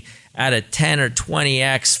investing at a 10 or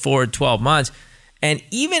 20x forward 12 months, and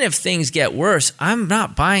even if things get worse, I'm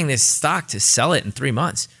not buying this stock to sell it in 3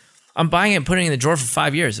 months. I'm buying it and putting it in the drawer for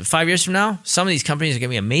 5 years. 5 years from now, some of these companies are going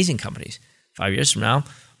to be amazing companies. 5 years from now, I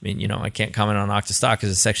mean, I can't comment on Okta stock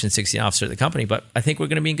as a Section 16 officer of the company, but I think we're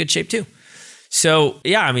going to be in good shape too. So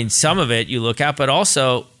yeah, I mean, some of it you look at, but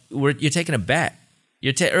also you're taking a bet.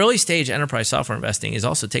 Early stage enterprise software investing is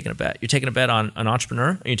also taking a bet. You're taking a bet on an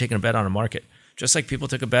entrepreneur, and you're taking a bet on a market. Just like people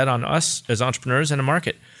took a bet on us as entrepreneurs and a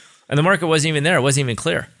market. And the market wasn't even there. It wasn't even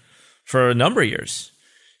clear for a number of years.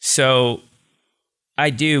 So I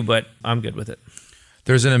do, but I'm good with it.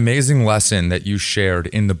 There's an amazing lesson that you shared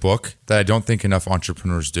in the book that I don't think enough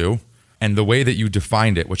entrepreneurs do. And the way that you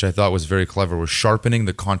defined it, which I thought was very clever, was sharpening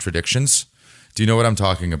the contradictions. Do you know what I'm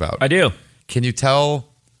talking about? I do. Can you tell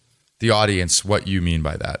the audience what you mean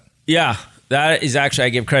by that? Yeah. That is actually, I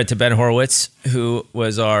give credit to Ben Horowitz, who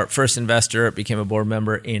was our first investor, became a board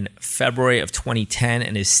member in February of 2010,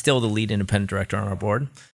 and is still the lead independent director on our board.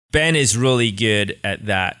 Ben is really good at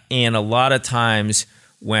that. And a lot of times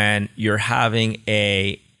when you're having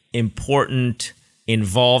a important,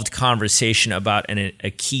 involved conversation about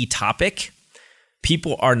a key topic,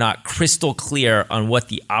 people are not crystal clear on what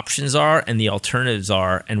the options are and the alternatives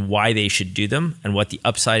are and why they should do them and what the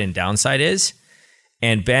upside and downside is.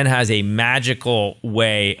 And Ben has a magical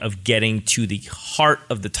way of getting to the heart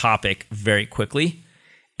of the topic very quickly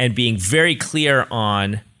and being very clear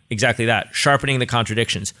on exactly that, sharpening the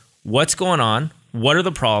contradictions. What's going on? What are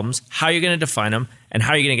the problems? How are you going to define them? And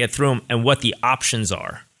how are you going to get through them? And what the options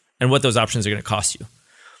are and what those options are going to cost you.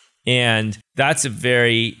 And that's a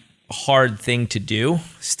very hard thing to do.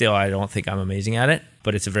 Still, I don't think I'm amazing at it,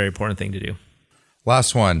 but it's a very important thing to do.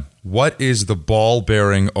 Last one. What is the Ball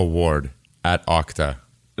Bearing Award at Okta?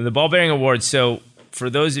 The Ball Bearing Award. So for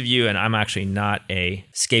those of you, and I'm actually not a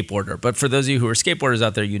skateboarder, but for those of you who are skateboarders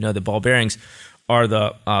out there, the ball bearings are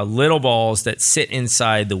the little balls that sit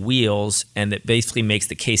inside the wheels and that basically makes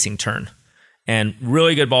the casing turn. And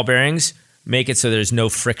really good ball bearings make it so there's no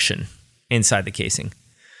friction inside the casing.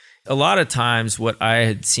 A lot of times what I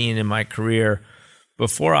had seen in my career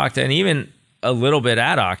before Okta, and even a little bit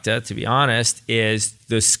at Okta, to be honest, is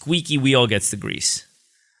the squeaky wheel gets the grease.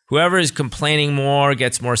 Whoever is complaining more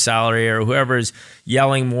gets more salary, or whoever's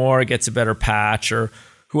yelling more gets a better patch, or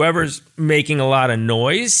whoever's making a lot of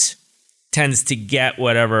noise tends to get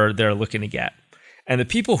whatever they're looking to get. And the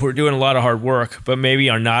people who are doing a lot of hard work, but maybe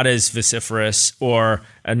are not as vociferous or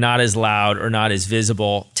not as loud or not as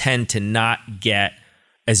visible, tend to not get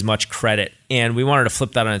as much credit. And we wanted to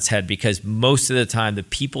flip that on its head, because most of the time, the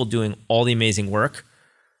people doing all the amazing work,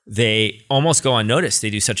 they almost go unnoticed. They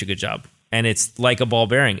do such a good job. And it's like a ball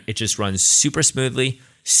bearing. It just runs super smoothly,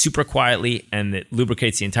 super quietly, and it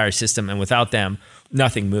lubricates the entire system. And without them,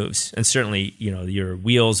 nothing moves. And certainly, your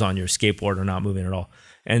wheels on your skateboard are not moving at all.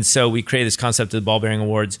 And so we created this concept of the Ball Bearing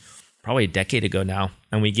Awards probably a decade ago now.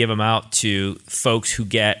 And we give them out to folks who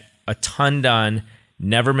get a ton done,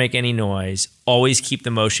 never make any noise, always keep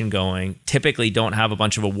the motion going, typically don't have a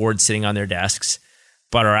bunch of awards sitting on their desks,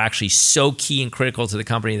 but are actually so key and critical to the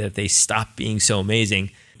company that if they stop being so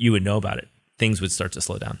amazing, you would know about it. Things would start to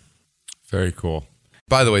slow down. Very cool.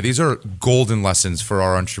 By the way, these are golden lessons for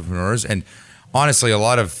our entrepreneurs. And honestly, a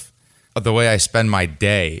lot of the way I spend my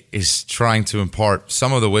day is trying to impart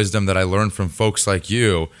some of the wisdom that I learned from folks like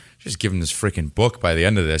you. Just give them this freaking book by the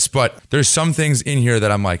end of this. But there's some things in here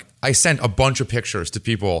that I'm like, I sent a bunch of pictures to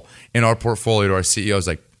people in our portfolio, to our CEOs,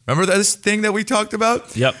 like, remember this thing that we talked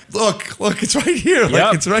about? Yep. Look, it's right here.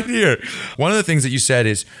 Yep. It's right here. One of the things that you said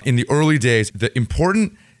is, in the early days, the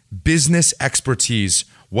important business expertise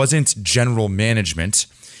wasn't general management.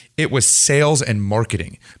 it was sales and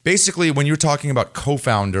marketing. Basically, when you're talking about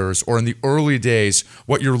co-founders or in the early days,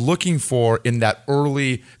 what you're looking for in that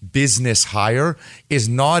early business hire is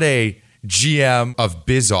not a GM of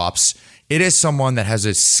biz ops. It is someone that has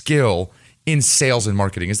a skill in sales and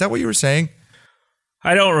marketing. Is that what you were saying?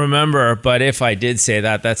 I don't remember, but if I did say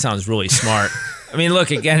that, that sounds really smart. I mean,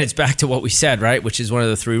 look, again, it's back to what we said, right? Which is one of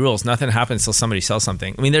the 3 rules. Nothing happens till somebody sells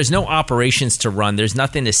something. I mean, there's no operations to run. There's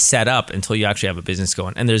nothing to set up until you actually have a business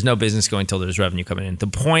going. And there's no business going until there's revenue coming in. The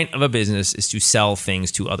point of a business is to sell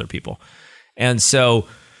things to other people. And so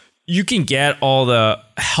you can get all the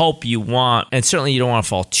help you want. And certainly you don't want to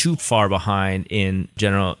fall too far behind in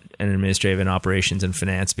general and administrative and operations and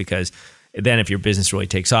finance, because then if your business really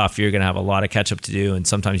takes off, you're going to have a lot of catch up to do. And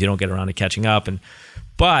sometimes you don't get around to catching up.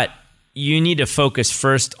 But you need to focus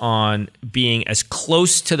first on being as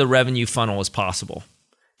close to the revenue funnel as possible.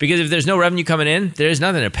 Because if there's no revenue coming in, there's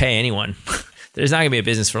nothing to pay anyone. There's not going to be a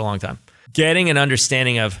business for a long time. Getting an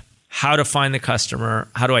understanding of how to find the customer,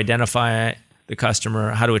 how to identify the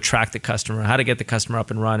customer, how to attract the customer, how to get the customer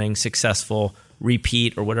up and running, successful,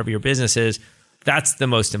 repeat, or whatever your business is, that's the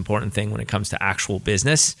most important thing when it comes to actual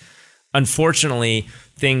business. Unfortunately,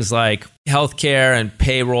 things like healthcare and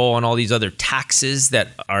payroll and all these other taxes that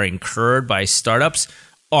are incurred by startups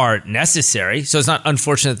are necessary. So it's not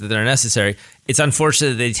unfortunate that they're necessary. It's unfortunate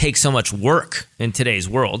that they take so much work in today's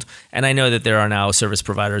world. And I know that there are now service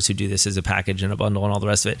providers who do this as a package and a bundle and all the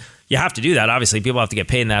rest of it. You have to do that. Obviously, people have to get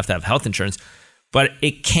paid and they have to have health insurance. But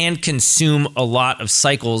it can consume a lot of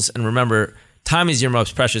cycles. And remember, time is your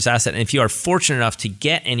most precious asset. And if you are fortunate enough to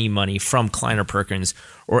get any money from Kleiner Perkins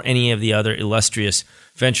or any of the other illustrious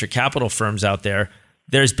venture capital firms out there,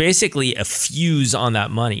 there's basically a fuse on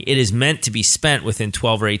that money. It is meant to be spent within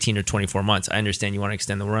 12 or 18 or 24 months. I understand you want to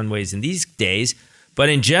extend the runways in these days, but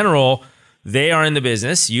in general, they are in the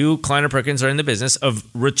business, you, Kleiner Perkins, are in the business of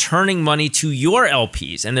returning money to your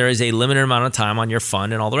LPs. And there is a limited amount of time on your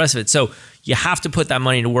fund and all the rest of it. So you have to put that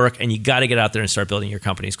money to work, and you got to get out there and start building your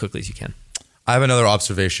company as quickly as you can. I have another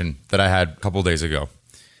observation that I had a couple of days ago.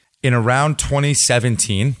 In around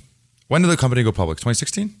 2017, when did the company go public?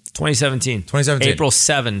 2016? 2017. 2017. April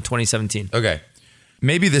 7, 2017. Okay.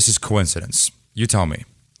 Maybe this is coincidence. You tell me.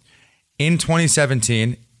 In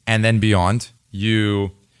 2017 and then beyond,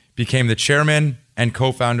 you became the chairman and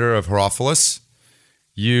co-founder of Herophilus.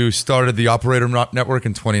 You started the Operator Network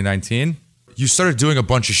in 2019. You started doing a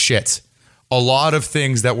bunch of shit. A lot of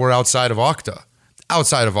things that were outside of Okta.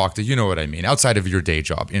 Outside of Okta, you know what I mean. Outside of your day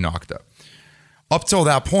job in Okta. Up till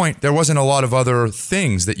that point, there wasn't a lot of other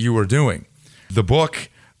things that you were doing. The book,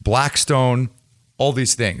 Blackstone, all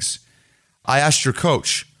these things. I asked your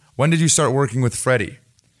coach, when did you start working with Freddie?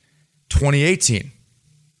 2018,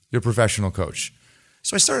 your professional coach.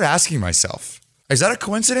 So I started asking myself, is that a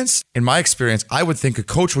coincidence? In my experience, I would think a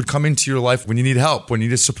coach would come into your life when you need help, when you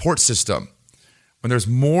need a support system, when there's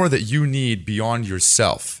more that you need beyond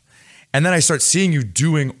yourself. And then I start seeing you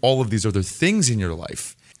doing all of these other things in your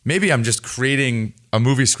life. Maybe I'm just creating a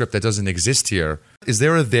movie script that doesn't exist here. Is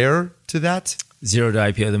there a there to that? Zero to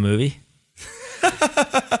IPO the movie.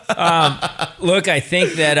 Look, I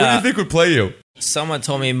think that... what do you think would play you? Someone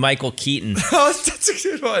told me Michael Keaton. Oh, that's a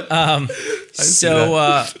good one.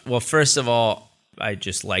 Well, first of all, I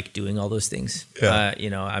just like doing all those things. Yeah.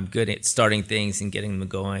 I'm good at starting things and getting them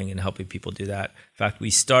going and helping people do that. In fact, we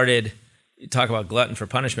started... Talk about glutton for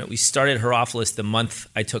punishment. We started Herophilus the month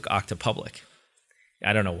I took Okta public.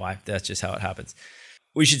 I don't know why. That's just how it happens.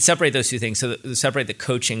 We should separate those two things. So separate the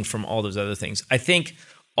coaching from all those other things. I think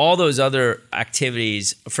all those other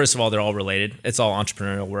activities, first of all, they're all related. It's all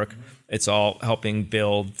entrepreneurial work. It's all helping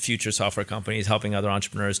build future software companies, helping other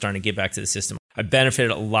entrepreneurs, starting to give back to the system. I benefited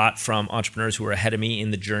a lot from entrepreneurs who were ahead of me in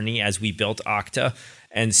the journey as we built Okta.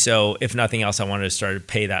 And so if nothing else, I wanted to start to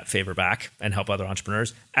pay that favor back and help other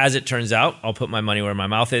entrepreneurs. As it turns out, I'll put my money where my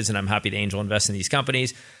mouth is, and I'm happy to angel invest in these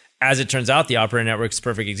companies. As it turns out, the Operator Network is a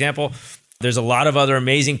perfect example. There's a lot of other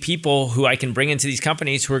amazing people who I can bring into these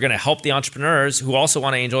companies who are going to help the entrepreneurs who also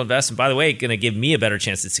want to angel invest. And by the way, going to give me a better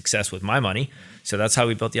chance at success with my money. So that's how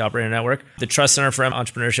we built the Operator Network. The Trust Center for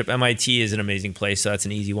Entrepreneurship, MIT, is an amazing place. So that's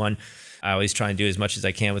an easy one. I always try and do as much as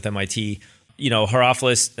I can with MIT.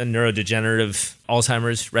 Herophilus, and neurodegenerative,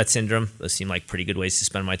 Alzheimer's, Rett syndrome, those seem like pretty good ways to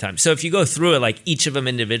spend my time. So if you go through it, like each of them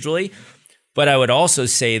individually, but I would also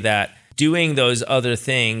say that doing those other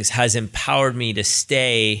things has empowered me to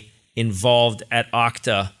stay involved at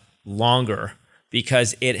Okta longer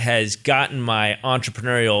because it has gotten my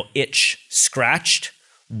entrepreneurial itch scratched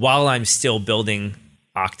while I'm still building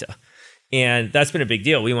Okta. And that's been a big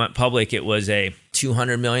deal. We went public. It was a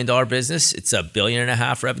 $200 million business. It's a $1.5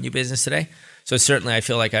 billion revenue business today. So certainly I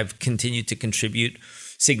feel like I've continued to contribute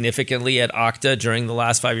significantly at Okta during the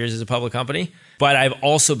last 5 years as a public company. But I've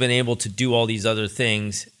also been able to do all these other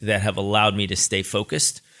things that have allowed me to stay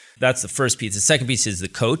focused. That's the first piece. The second piece is the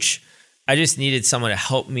coach. I just needed someone to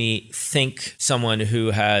help me think, someone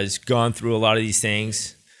who has gone through a lot of these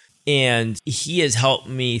things. And he has helped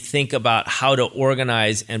me think about how to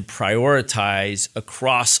organize and prioritize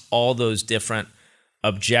across all those different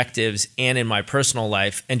objectives and in my personal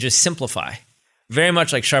life and just simplify. Very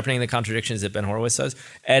much like Sharpening the Contradictions that Ben Horowitz does.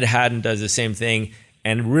 Ed Haddon does the same thing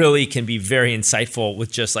and really can be very insightful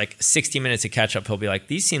with just like 60 minutes of catch up. He'll be like,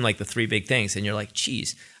 these seem like the three big things. And you're like,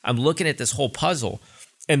 geez, I'm looking at this whole puzzle.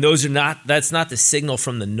 And that's not the signal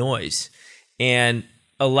from the noise. And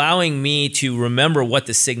allowing me to remember what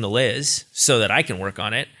the signal is so that I can work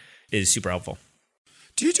on it is super helpful.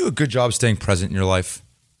 Do you do a good job staying present in your life?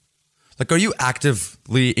 Like, are you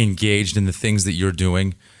actively engaged in the things that you're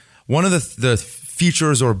doing? One of the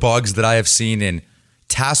features or bugs that I have seen in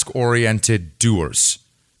task-oriented doers,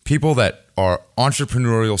 people that are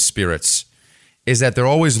entrepreneurial spirits, is that they're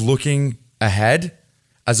always looking ahead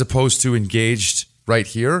as opposed to engaged right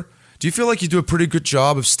here. Do you feel like you do a pretty good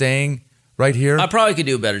job of staying right here? I probably could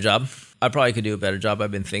do a better job.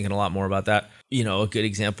 I've been thinking a lot more about that. You know, a good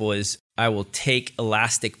example is I will take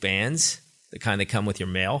elastic bands, the kind that come with your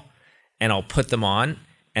mail, and I'll put them on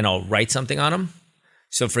and I'll write something on them.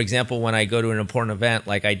 So for example, when I go to an important event,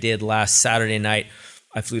 like I did last Saturday night,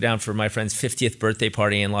 I flew down for my friend's 50th birthday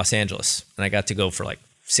party in Los Angeles. And I got to go for like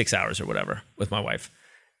 6 hours or whatever with my wife.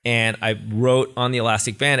 And I wrote on the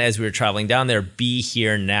elastic band as we were traveling down there, "Be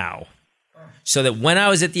here now." So that when I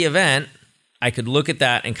was at the event, I could look at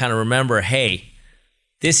that and kind of remember, hey,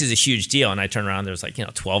 this is a huge deal. And I turned around, there was like,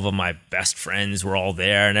 12 of my best friends were all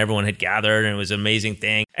there and everyone had gathered and it was an amazing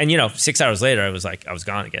thing. And 6 hours later, I was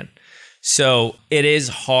gone again. So it is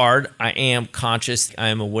hard. I am conscious. I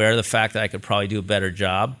am aware of the fact that I could probably do a better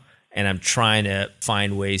job. And I'm trying to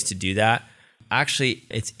find ways to do that. Actually,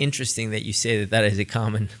 it's interesting that you say that is a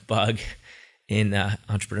common bug in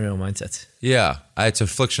entrepreneurial mindsets. Yeah, it's an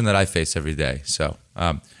affliction that I face every day. So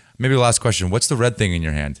maybe the last question, what's the red thing in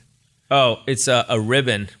your hand? Oh, it's a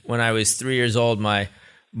ribbon. When I was 3 years old, my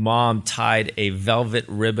mom tied a velvet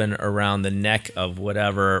ribbon around the neck of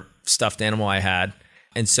whatever stuffed animal I had.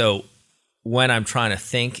 And so when I'm trying to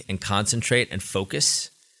think and concentrate and focus,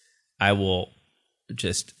 I will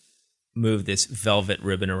just move this velvet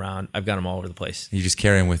ribbon around. I've got them all over the place. You just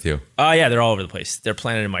carry them with you? Oh, yeah, they're all over the place. They're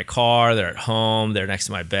planted in my car. They're at home. They're next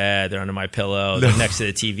to my bed. They're under my pillow. They're next to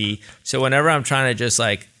the TV. So whenever I'm trying to just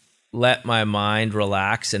like let my mind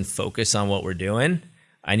relax and focus on what we're doing,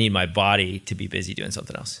 I need my body to be busy doing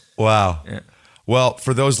something else. Wow. Yeah. Well,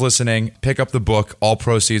 for those listening, pick up the book. All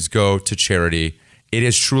proceeds go to charity. It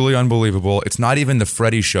is truly unbelievable. It's not even the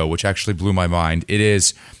Freddie show, which actually blew my mind. It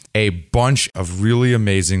is a bunch of really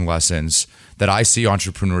amazing lessons that I see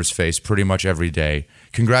entrepreneurs face pretty much every day.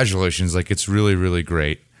 Congratulations. Like, it's really, really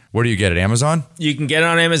great. Where do you get it? Amazon? You can get it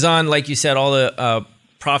on Amazon. Like you said, all the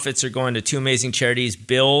profits are going to two amazing charities,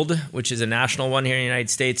 Build, which is a national one here in the United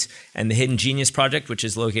States, and the Hidden Genius Project, which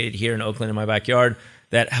is located here in Oakland in my backyard,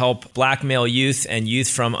 that help Black male youth and youth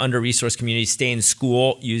from under-resourced communities stay in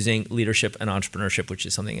school using leadership and entrepreneurship, which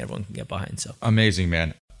is something everyone can get behind. So amazing,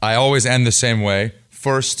 man. I always end the same way.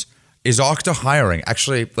 First, is Okta hiring?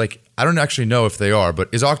 Actually, I don't actually know if they are, but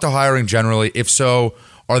is Okta hiring generally? If so,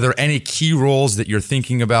 are there any key roles that you're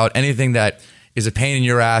thinking about? Anything that is a pain in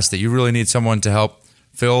your ass that you really need someone to help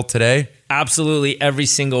fill today? Absolutely. Every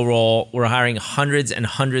single role. We're hiring hundreds and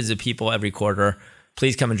hundreds of people every quarter.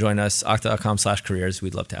 Please come and join us, okta.com/careers.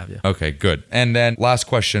 We'd love to have you. Okay, good. And then last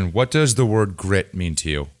question, what does the word grit mean to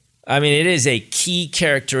you? I mean, it is a key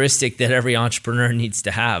characteristic that every entrepreneur needs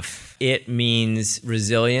to have. It means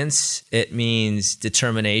resilience. It means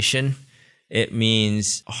determination. It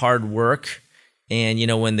means hard work. And,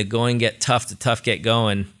 when the going get tough, the tough get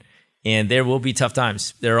going. And there will be tough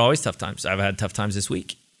times. There are always tough times. I've had tough times this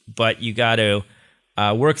week. But you got to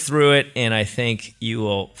work through it, and I think you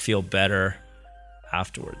will feel better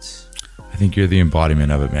afterwards. I think you're the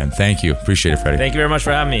embodiment of it, man. Thank you. Appreciate it, Freddie. Thank you very much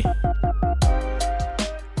for having me.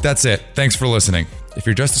 That's it. Thanks for listening. If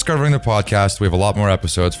you're just discovering the podcast, we have a lot more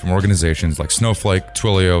episodes from organizations like Snowflake,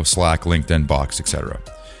 Twilio, Slack, LinkedIn, Box, etc.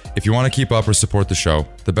 If you want to keep up or support the show,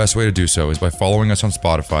 the best way to do so is by following us on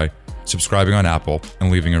Spotify, subscribing on Apple, and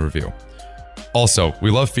leaving a review. Also, we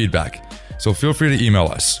love feedback, so feel free to email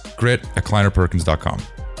us, grit@kleinerperkins.com.